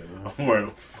that shit, man. I'm wearing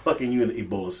a fucking you in an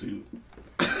Ebola suit.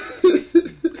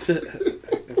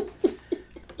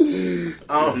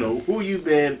 I don't know who you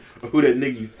been or who that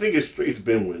nigga you think is straight's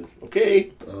been with,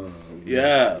 okay?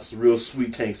 Yeah. It's real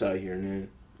sweet tanks out here, man.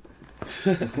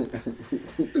 Yeah,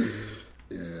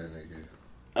 nigga.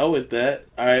 Oh, with that.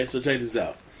 All right, so check this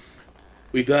out.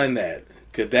 We done that.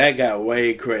 Because that got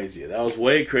way crazier. That was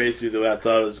way crazier than I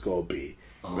thought it was going to be.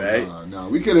 Right? No,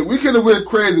 we could have went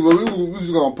crazy, but we was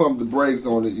just gonna pump the brakes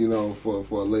on it, for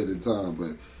a later time.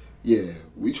 But yeah,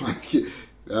 we trying to get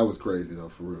that was crazy though,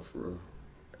 for real.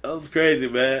 That was crazy,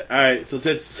 man. All right, so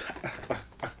check this out.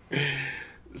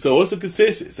 So what's the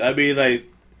consensus? I mean, like,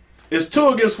 it's 2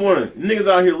 against 1. Niggas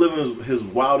out here living his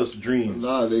wildest dreams.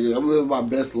 Nah, nigga, I'm living my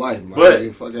best life, man.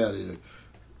 But fuck out of here.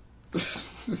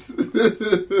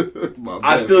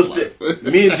 I still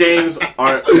me and James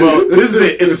are. Well, this is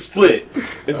it. It's a split.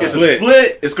 It's a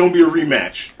split. It's gonna be a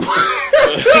rematch.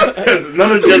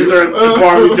 None of the judges are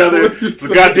far from each other. It's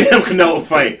a goddamn Canelo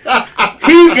fight.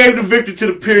 He gave the victory to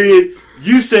the period.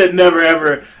 You said never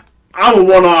ever. I'm a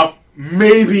one-off.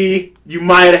 Maybe you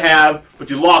might have, but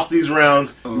you lost these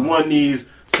rounds. You won these,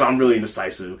 so I'm really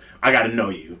indecisive. I got to know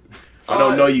you. If I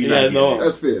don't know you,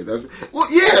 That's fair. Well,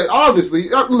 yeah, obviously.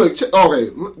 Look, okay,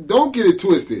 don't get it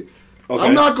twisted. Okay.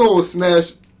 I'm not gonna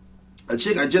smash a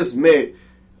chick I just met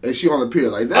and she on the pier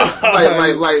like that.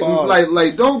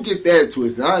 like, don't get that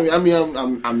twisted. I mean,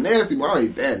 I'm nasty, but I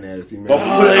ain't that nasty, man.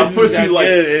 I'll put it to you like,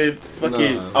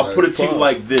 I'll put it to you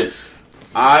like this.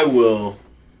 I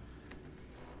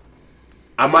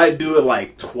might do it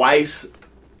like twice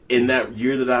in that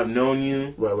year that I've known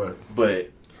you. Right.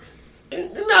 But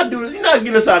you're not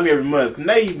getting inside me every month.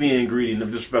 Now you're being greedy and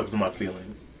disrespectful to my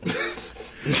feelings.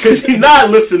 Because you're not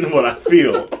listening to what I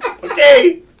feel.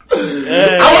 Okay?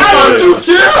 Why don't you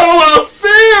care how I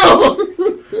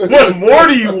feel? What more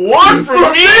do you want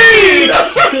from me?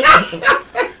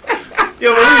 Yo,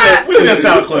 we need that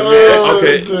sound clip, man.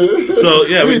 Okay. So,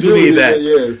 yeah, we do need that.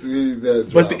 Yes, we need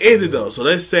that. But the end of though, so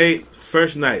let's say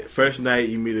first night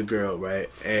you meet a girl, right?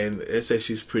 And let's say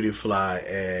she's pretty fly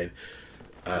and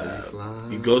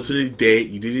you go to the date,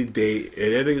 you do the date,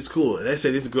 and everything is cool. And let's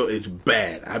say this girl is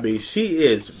bad. I mean, she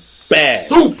is bad.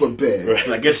 Super bad. Right.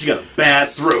 I guess she got a bad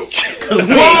throat.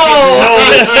 Pussy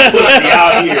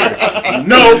out here.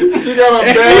 No. She got a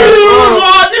bad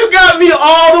throat. You got me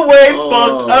all the way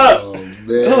fucked up.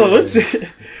 Man.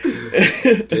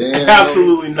 Damn.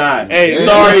 Absolutely not. Hey,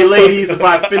 sorry, ladies, if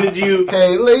I offended you.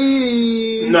 Hey,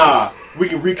 ladies. Nah, we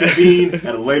can reconvene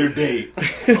at a later date.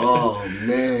 Oh,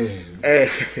 man. Hey,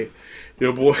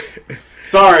 your boy.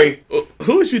 Sorry.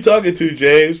 Who is you talking to,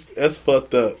 James? That's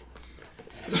fucked up.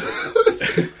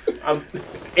 I'm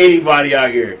anybody out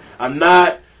here. I'm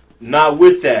not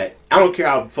with that. I don't care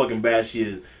how fucking bad she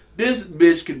is. This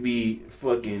bitch could be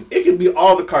fucking. It could be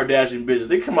all the Kardashian bitches.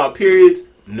 They come out periods.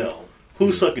 No.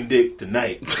 Who's sucking dick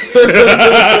tonight?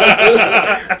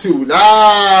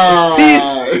 Tonight.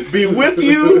 Peace be with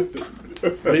you.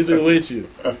 Peace be with you.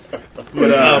 But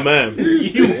oh man,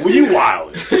 you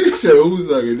wild. He said, "Who's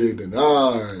sucking dick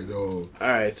tonight, though?" All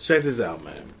right, so check this out,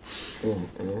 man.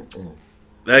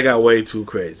 That got way too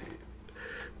crazy.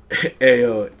 Hey,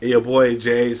 yo, your boy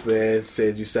James, man,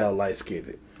 said you sound light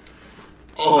skinned.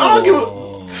 Oh. I don't give a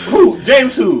who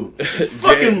James who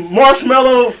fucking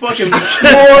marshmallow fucking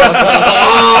s'more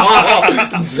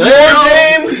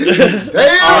James.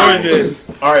 Damn.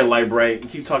 All right, Light Bright,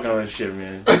 keep talking on that shit,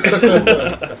 man.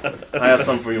 I have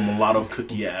something for your mulatto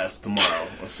cookie ass tomorrow.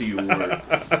 I'll see you at work.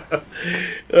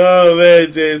 Oh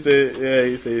man, James said, yeah,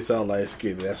 he said you sound light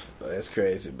skinned. That's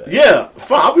crazy, man. Yeah,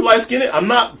 fine. I'll be light skinned. I'm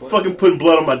not fucking putting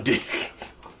blood on my dick.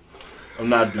 I'm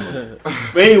not doing it.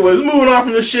 But anyways, moving on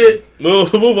from this shit.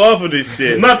 Move off of this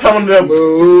shit. I'm not telling them.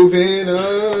 Moving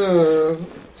on.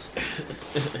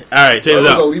 All right, check it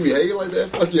out. Don't leave me hanging like that.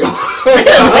 Fuck you.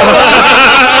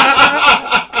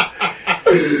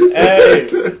 Hey.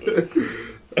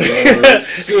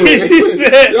 Shit.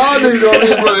 Y'all niggas don't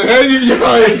leave brother hanging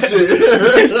y'all and shit.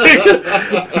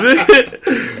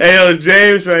 Hey, yo,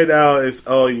 James right now is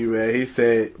on you, man. He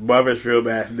said Marvin's real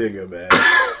ass nigga, man.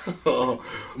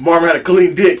 Marvin had a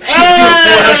clean dick. Hey!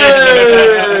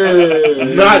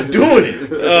 I'm not doing it.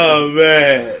 Oh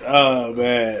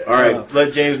man. All right,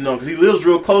 let James know because he lives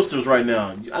real close to us right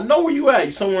now. I know where you at.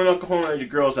 You somewhere in Oklahoma at your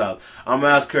girl's house. I'm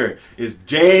gonna ask her: is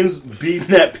James beating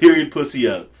that period pussy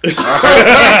up?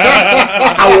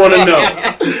 I want to know.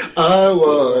 I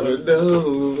want to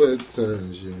know what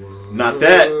turns you on. Not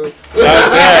that.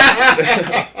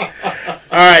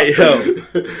 All right,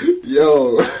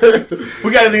 Yo.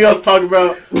 We got anything else to talk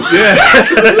about?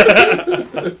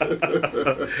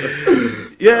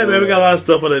 Yeah, man, we got a lot of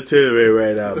stuff on the itinerary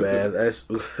right now, man. That's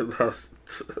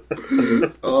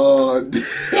Oh,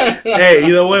 hey,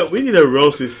 you know what? We need a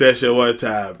roasting session one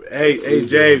time. Hey,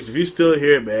 James, if you still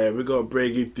here, man, we're gonna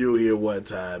bring you through here one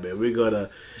time, man. We're gonna.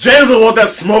 James will want that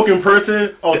smoking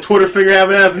person on Twitter finger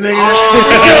having ass nigga.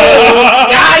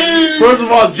 First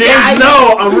of all, James,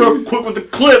 no, I'm real quick with the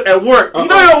clip at work. You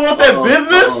know you don't want that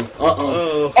business.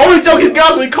 Only joke he's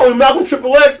got when he called me Malcolm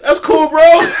Triple X. That's cool, bro.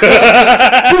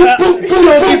 Boop, boop, boop. You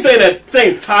know, he's saying that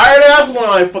same tired ass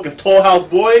line, fucking Toll House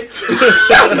boy.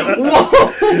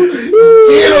 whoa.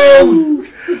 Get him.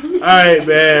 All right,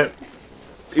 man.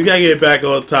 We gotta get back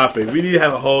on topic. We need to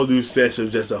have a whole new session,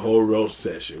 just a whole roast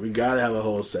session. We gotta have a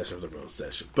whole session of the roast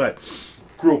session. But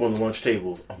grew up on the lunch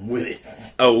tables. I'm with it.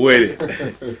 I'm with it.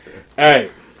 All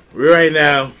right, we're right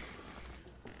now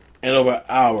in over an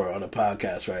hour on the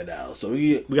podcast right now, so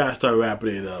we gotta start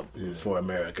wrapping it up for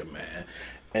America, man,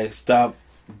 and stop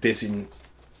dissing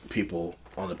people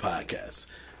on the podcast,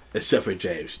 except for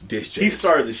James. Diss James. He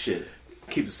started the shit.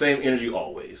 Keep the same energy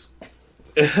always.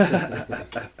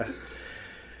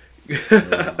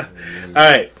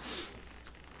 Alright.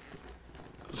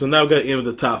 So now we're going to end with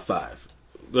the top 5.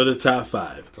 Go to the top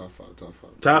 5.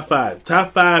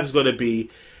 Top 5 is going to be,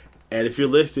 and if you're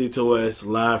listening to us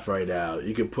live right now,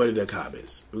 you can put it in the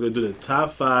comments. We're going to do the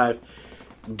top 5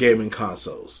 gaming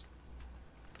consoles.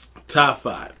 Top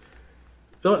 5.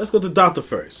 No, let's go to Doctor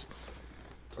first.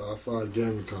 Top 5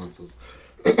 gaming consoles.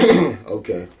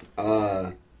 Okay.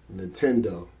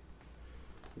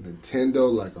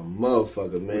 Nintendo like a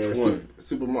motherfucker, man. Which one?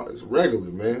 Super Mario. It's regular,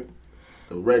 man.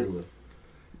 The regular.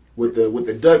 With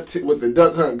the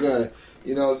duck hunt gun.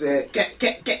 You know what I'm saying? Get.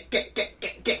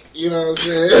 You know what I'm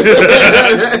saying?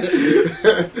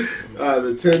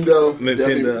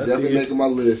 Nintendo. Definitely making my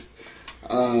list.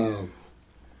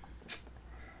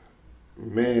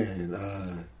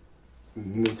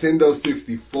 Nintendo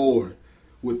 64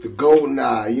 with the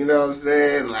GoldenEye. You know what I'm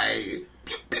saying? Like.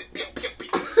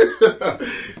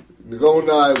 The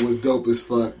GoldenEye was dope as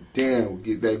fuck. Damn,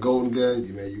 get that golden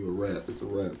gun, man, you a rap. It's a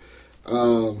rap.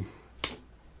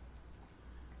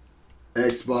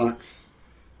 Xbox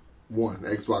One,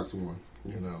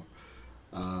 you know.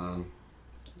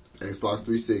 Xbox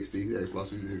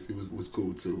 360 was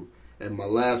cool too. And my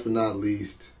last but not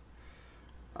least,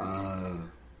 I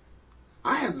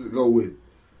had to go with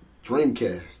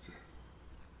Dreamcast.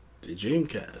 The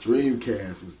Dreamcast.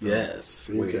 Dreamcast was yes.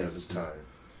 Way ahead of his time.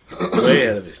 Way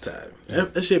ahead of his time.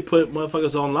 That shit put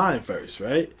motherfuckers online first,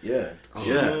 right? Yeah.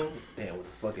 Yeah. Damn, with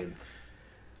the fucking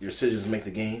your decisions make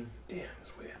the game. Damn,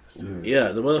 it's way ahead of his time.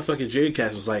 Yeah, the motherfucking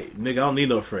Dreamcast was like, nigga, I don't need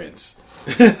no friends.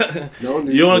 No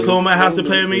need you want to friends. come to my house No and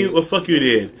play need with me? friends. Well, fuck you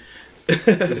then.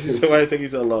 So why do you think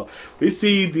he's so low? We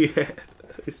see you, Deanna.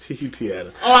 We see you,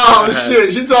 Deanna. Oh,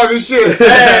 shit. She talking shit.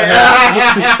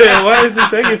 Sam, why is it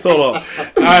taking so long?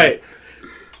 All right.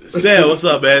 Sam, what's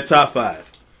up, man? Top 5.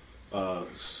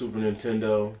 Super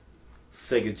Nintendo,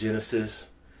 Sega Genesis,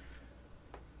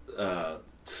 the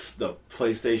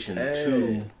PlayStation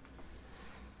 2.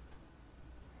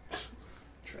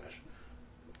 Trash.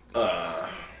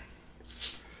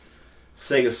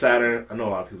 Sega Saturn. I know a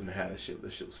lot of people didn't have that shit, but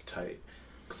that shit was tight.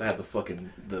 Because I had the fucking...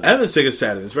 I have a Sega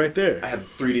Saturn. It's right there. I had the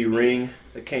 3D ring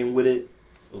that came with it. It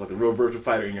was like a real Virtua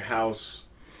Fighter in your house.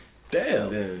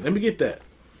 Damn. Then Let me get that.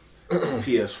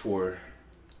 PS4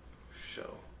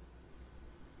 show.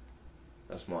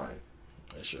 That's mine.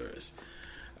 That sure is.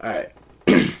 Alright.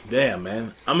 Damn,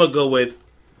 man. I'm going to go with...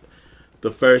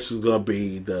 The first is going to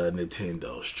be the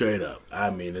Nintendo. Straight up.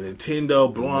 I mean, the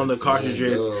Nintendo, blowing on the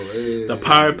cartridges, the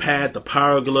Power Pad, the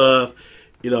Power Glove.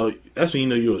 You know, that's when you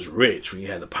know you was rich, when you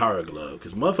had the Power Glove.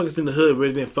 Because motherfuckers in the hood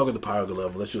really didn't fuck with the Power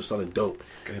Glove unless you was selling dope.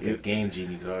 Gotta get the Game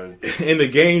Genie, dog. In the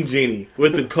Game Genie,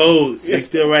 with the codes. They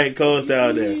still writing codes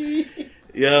down there.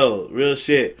 Yo, real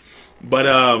shit. But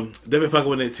they've been fucking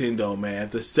with Nintendo, man.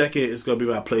 The second is going to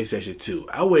be my PlayStation 2.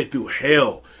 I went through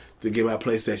hell to get my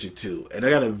PlayStation 2. And I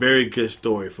got a very good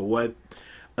story for what...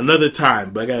 Another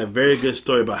time, but I got a very good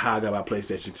story about how I got my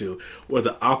PlayStation 2 with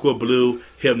the aqua blue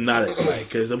hypnotic light.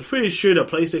 Because I'm pretty sure the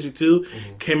PlayStation 2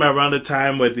 came out around the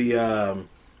time where the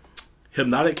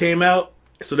hypnotic came out.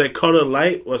 So that color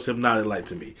light was hypnotic light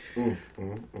to me.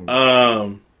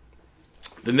 The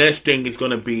next thing is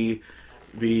going to be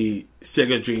the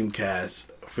Sega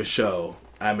Dreamcast for sure.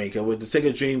 I mean, 'cause with the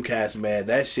Sega Dreamcast, man,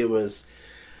 that shit was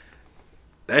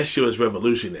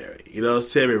revolutionary. You know what I'm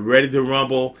saying? Ready to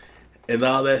Rumble and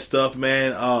all that stuff,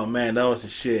 man. Oh, man, that was the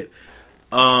shit.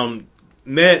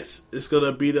 Next, it's going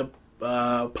to be the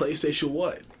PlayStation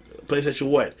 1. PlayStation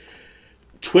 1.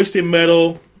 Twisted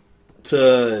Metal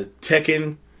to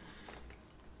Tekken.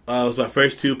 It was my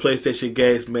first 2 PlayStation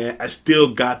games, man. I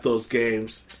still got those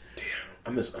games. Damn,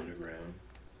 I miss Underground.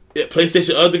 Yeah,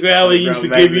 PlayStation Underground, where used to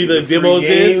give you the demo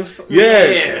discs.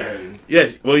 Yes. Man.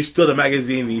 Yes. Well, you still the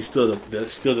magazine, and you still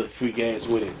the free games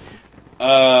with it.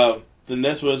 The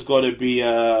next one is going to be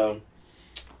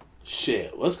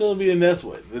shit. What's going to be the next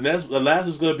one? The last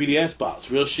one's going to be the Xbox.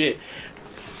 Real shit.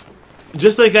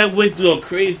 Just like I went through a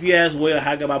crazy ass way of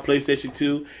how I got my PlayStation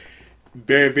 2.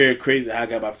 Very, very crazy how I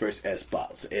got my first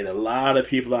Xbox. And a lot of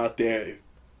people out there,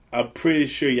 I'm pretty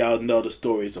sure y'all know the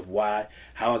stories of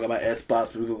how I got my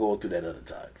Xbox, but we're going to go through that another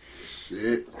time.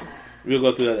 Shit. We'll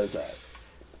go through that another time.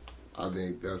 I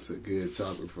think that's a good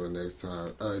topic for next time.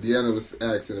 Deanna was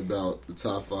asking about the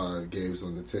top 5 games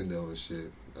on Nintendo and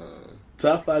shit.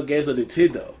 Top 5 games on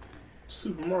Nintendo.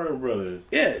 Super Mario Brothers.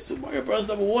 Yeah, Super Mario Bros.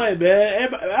 Number 1,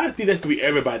 man. I think that could be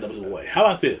everybody number 1. How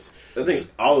about this? I think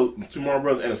all of Super Mario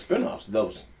Brothers and the spinoffs.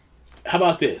 Those. How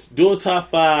about this? Do a top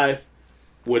 5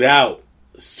 without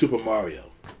Super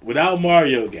Mario. Without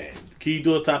Mario game. Can you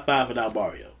do a top 5 without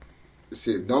Mario?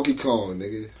 Shit, Donkey Kong,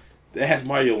 nigga. That has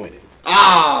Mario in it.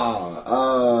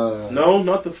 No,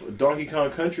 not the Donkey Kong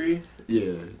Country.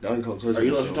 Yeah, Donkey Kong Country. Are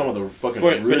you talking about the fucking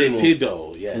For original?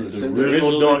 Nintendo, yeah. The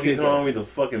original Donkey Kong with the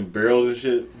fucking barrels and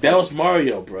shit. That was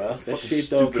Mario, bruh. That Fucking shit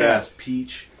don't stupid ass count.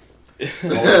 Peach.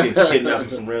 Always get kidnapped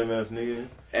with some random ass nigga.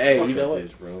 Hey, Fuck you know that what?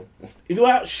 bitch, bro. You know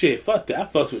what? Shit, fuck that. I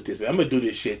fucks with this, man. I'm gonna do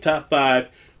this shit. Top 5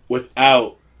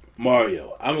 without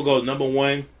Mario. I'm gonna go number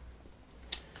 1.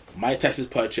 My Texas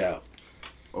Punch Out.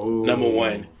 Oh. Number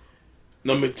 1.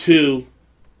 Number 2,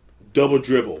 Double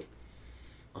Dribble.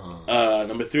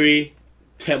 Number 3,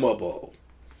 Tecmo Bowl.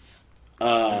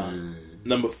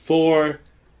 Number 4,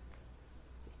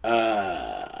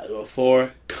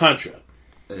 Contra.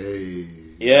 Hey.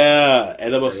 Yeah,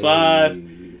 and number 5,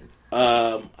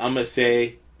 I'm gonna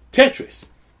say Tetris.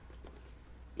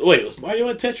 Wait, was Mario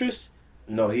in Tetris?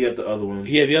 No, he had the other one.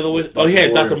 He had the other one. Oh, he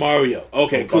had Dr. Mario.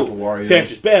 Okay, cool. Dr. Wario.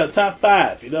 Tetris, bam, top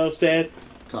 5. You know what I'm saying?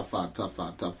 Top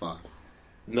 5.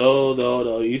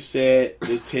 No. You said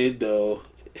Nintendo.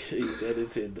 You said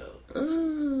Nintendo.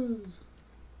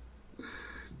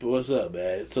 But what's up,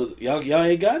 man? So y'all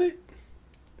ain't got it?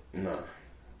 Nah.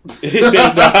 He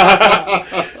said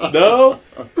nah. No?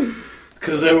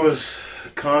 Because there was...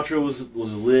 Contra was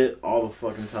lit all the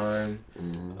fucking time.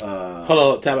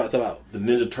 Hold on, time out. The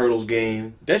Ninja Turtles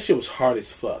game. That shit was hard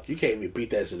as fuck. You can't even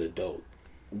beat that as an adult.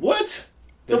 What?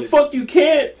 The fuck you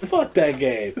can't? Fuck that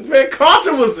game. Man,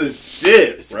 Contra was the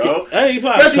shit, bro. I ain't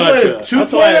talking Especially about playing Contra. I'm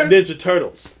talking about Ninja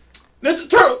Turtles. Ninja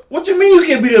Turtle? What you mean you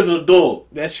can't beat it as an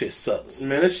adult? That shit sucks.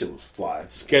 Man, that shit was fly.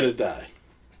 Scared to die.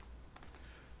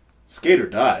 Skate or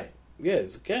Die. Yeah,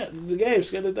 it's the game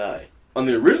Scared to Die. On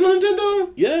the original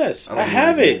Nintendo? Yes, I don't I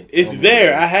have remember it. that. It's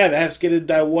there. I have it. I have Scared to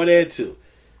Die 1 and 2.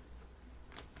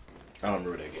 I don't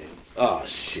remember that game. Oh,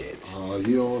 shit. Oh,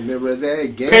 you don't remember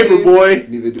that game? Paperboy.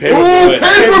 Neither do Paperboy.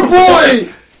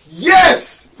 Paperboy!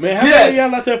 Yes! Man, how Yes. many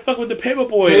y'all out there fuck with the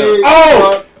Paperboy? Hey.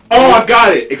 though? Oh, I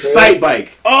got it. Excite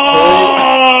Bike.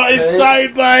 Oh,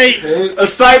 Excite Bike. Hey, A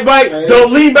sight bike. Hey.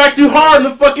 Don't lean back too hard in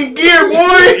the fucking gear,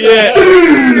 boy. Yeah.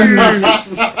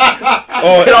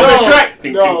 Oh, Get off the track.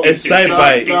 no. Excite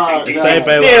Bike. Nah, Excite nah.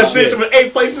 Bike. Damn, was bitch, shit. I'm in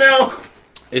 8th place now.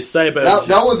 Excite Bike.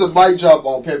 That was a mic drop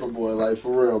on Paperboy, like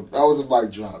for real. That was a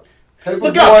mic drop. Paperboy,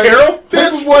 Look out, Carol.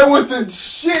 Paperboy was the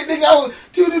shit. Nigga, I was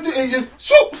and just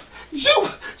shoop.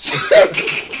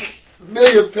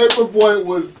 Nigga, Paperboy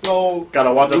was so.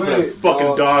 Gotta watch out for that lit,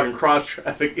 fucking dog and cross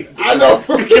traffic. I know.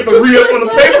 You get the re-up on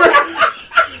the paper.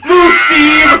 Move,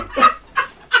 Steve.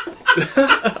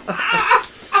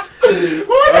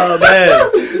 Oh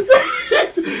man.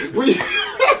 We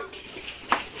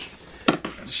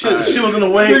Shit was in the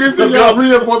way. niggas said y'all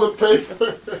read up on the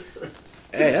paper.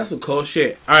 Hey, that's some cold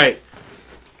shit. All right.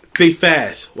 Think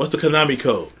fast. What's the Konami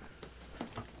code?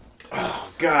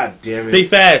 God damn it. Think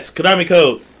fast. Konami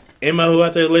code. Anybody who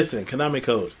out there listen, Konami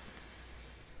code.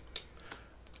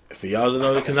 For y'all to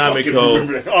know the Konami Fucking code,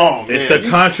 remember that. Oh, man. it's the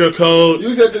Contra code.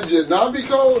 You said the Janabi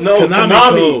code? No, Konami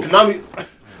Konami. code. Konami.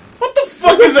 What the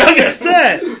fuck is that? What's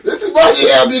that? This is my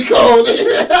Janabi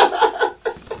code.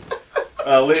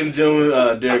 Ladies and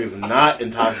gentlemen, Derek is not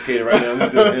intoxicated right now.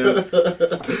 This is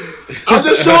him. I'm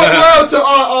just showing love to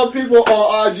our people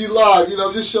on IG Live. You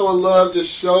know, just showing love, just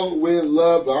showing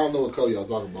love. But I don't know what code y'all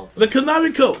talking about. The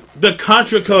Konami code. The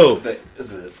Contra code. That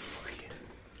is a fucking.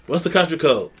 What's the Contra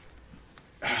code?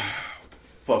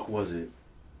 Fuck was it?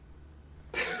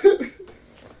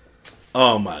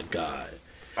 Oh my god.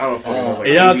 I don't fucking know. Like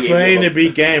And y'all 88 claim to bucks. be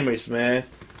gamers, man.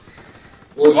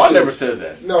 Well, I shit. never said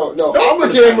that. No, Don't I'm a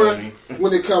put a time on gamer me.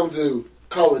 when it comes to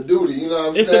Call of Duty. You know what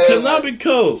I'm It's the saying? Konami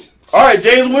code. All right,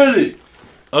 James Wizard.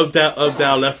 Up,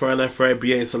 down, left, right,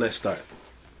 BA, so let's start.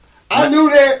 I knew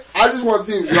that. I just want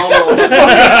to see if y'all so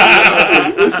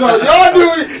y'all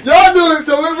do it,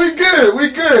 so we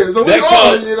good. So we That on,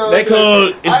 code, you know. that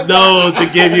code is known to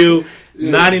give you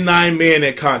 99 men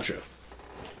at Contra.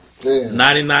 Damn.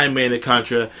 99 men at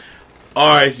Contra.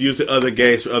 Or it's used in other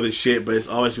games for other shit, but it's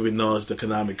always been known as the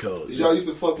Konami code. Did y'all used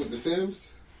to fuck with The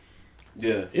Sims?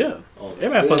 Yeah. Yeah. Oh,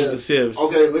 Everybody fucks with the Sims.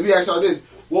 Okay, let me ask y'all this.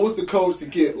 What was the code to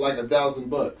get like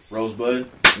 $1,000? Rosebud.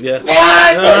 Yeah.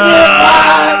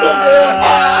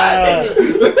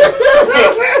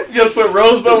 Just put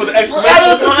Rosebud with an I exclamation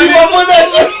don't just keep point. up with that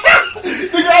shit.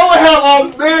 Nigga, I would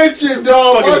have a mansion,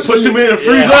 dog. Fucking My put shit- 2 minutes to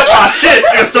freeze up. Ah, shit.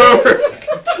 It's over.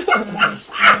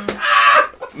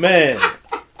 Man.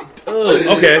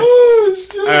 Ugh, okay. Oh,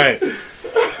 shit. All right.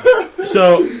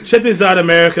 So, check this out,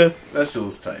 America. That shit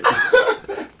was tight.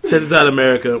 Check this out,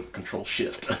 America. Control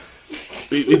shift.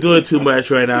 We doing too much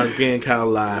right now. It's getting kind of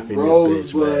live in this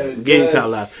bitch, man. Rosebud, Getting yes. kind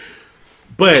of live.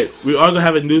 But we are gonna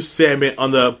have a new segment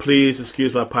on the Please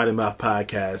Excuse My Potty Mouth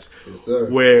podcast, Yes, sir.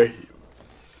 where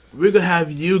we're gonna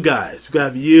have you guys. We're gonna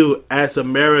have you ask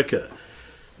America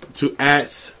to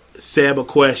ask Sam a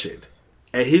question,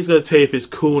 and he's gonna tell you if it's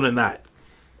cool or not.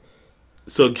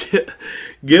 So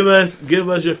give us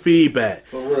your feedback.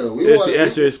 For real. We If want the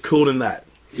answer is cool or not.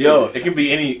 Yo, it can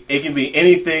be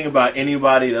anything about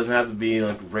anybody. It doesn't have to be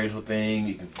like a racial thing.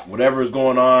 You can, whatever is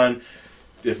going on.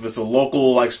 If it's a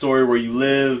local like story where you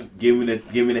live, give me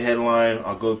the headline.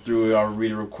 I'll go through it. I'll read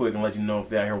it real quick and let you know if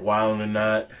they're out here wilding or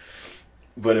not.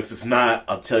 But if it's not,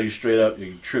 I'll tell you straight up.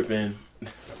 You're tripping,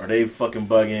 or they fucking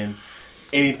bugging.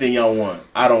 Anything y'all want,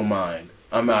 I don't mind.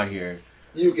 I'm out here,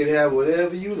 You can have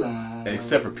whatever you like.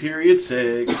 except for period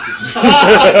sex.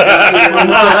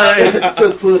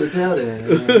 Just put a towel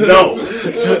down. No,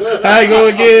 How you go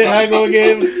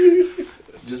again?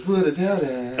 Just put a towel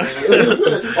down.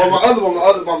 Oh, my other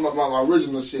one, my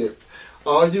original shit.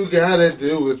 All you gotta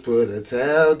do is put a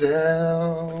towel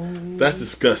down. That's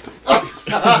disgusting.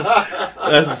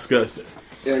 That's disgusting.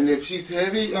 And if she's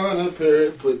heavy on her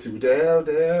period, put 2 down.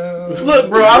 look,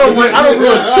 bro. I don't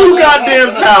ruin 2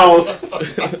 goddamn towels.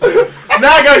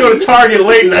 Now I gotta go to Target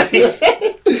late night.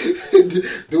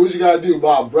 Do what you gotta do,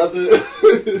 my brother.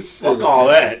 Fuck all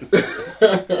that.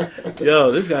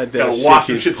 Yo, this guy Gotta wash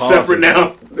some shit separate now.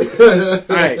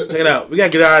 Alright, check it out. We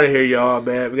gotta get out of here, y'all,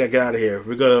 man. We gotta get out of here.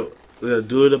 We're gonna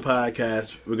do the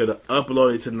podcast. We're gonna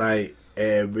upload it tonight,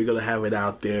 and we're gonna have it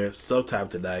out there sometime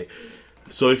tonight.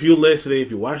 So if you're listening, if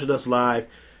you're watching us live,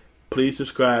 please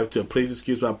subscribe to Please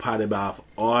Excuse My Potty Mouth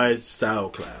on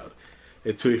SoundCloud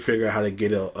until we figure out how to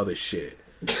get other shit.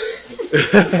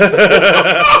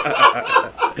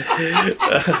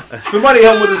 Somebody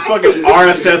help me with this fucking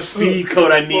RSS feed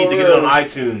code I need to get it on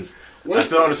iTunes. I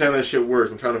still don't understand how that shit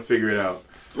works. I'm trying to figure it out.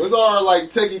 Where's our like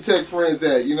techie tech friends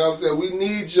at? You know what I'm saying? We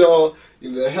need y'all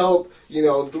to help.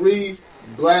 3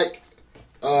 black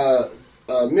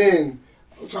men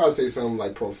I'm trying to say something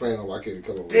like profane. I can't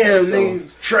come up with Damn, something.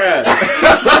 niggas trash.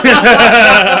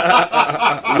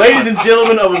 Ladies and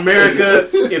gentlemen of America,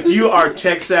 if you are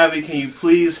tech savvy, can you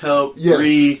please help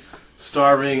free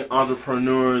starving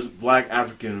entrepreneurs, Black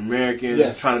African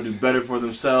Americans, trying to do better for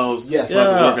themselves, not to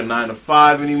work a 9 to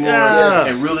 5 anymore,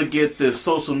 and really get this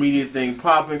social media thing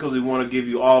popping, because we want to give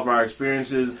you all of our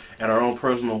experiences and our own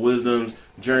personal wisdoms,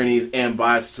 journeys, and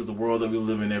biases to the world that we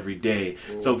live in every day.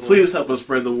 So please help us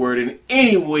spread the word in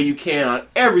any way you can on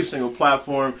every single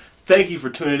platform. Thank you for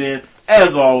tuning in.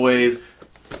 As always,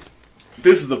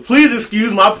 this is the Please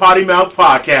Excuse My Potty Mouth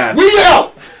podcast. We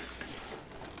out!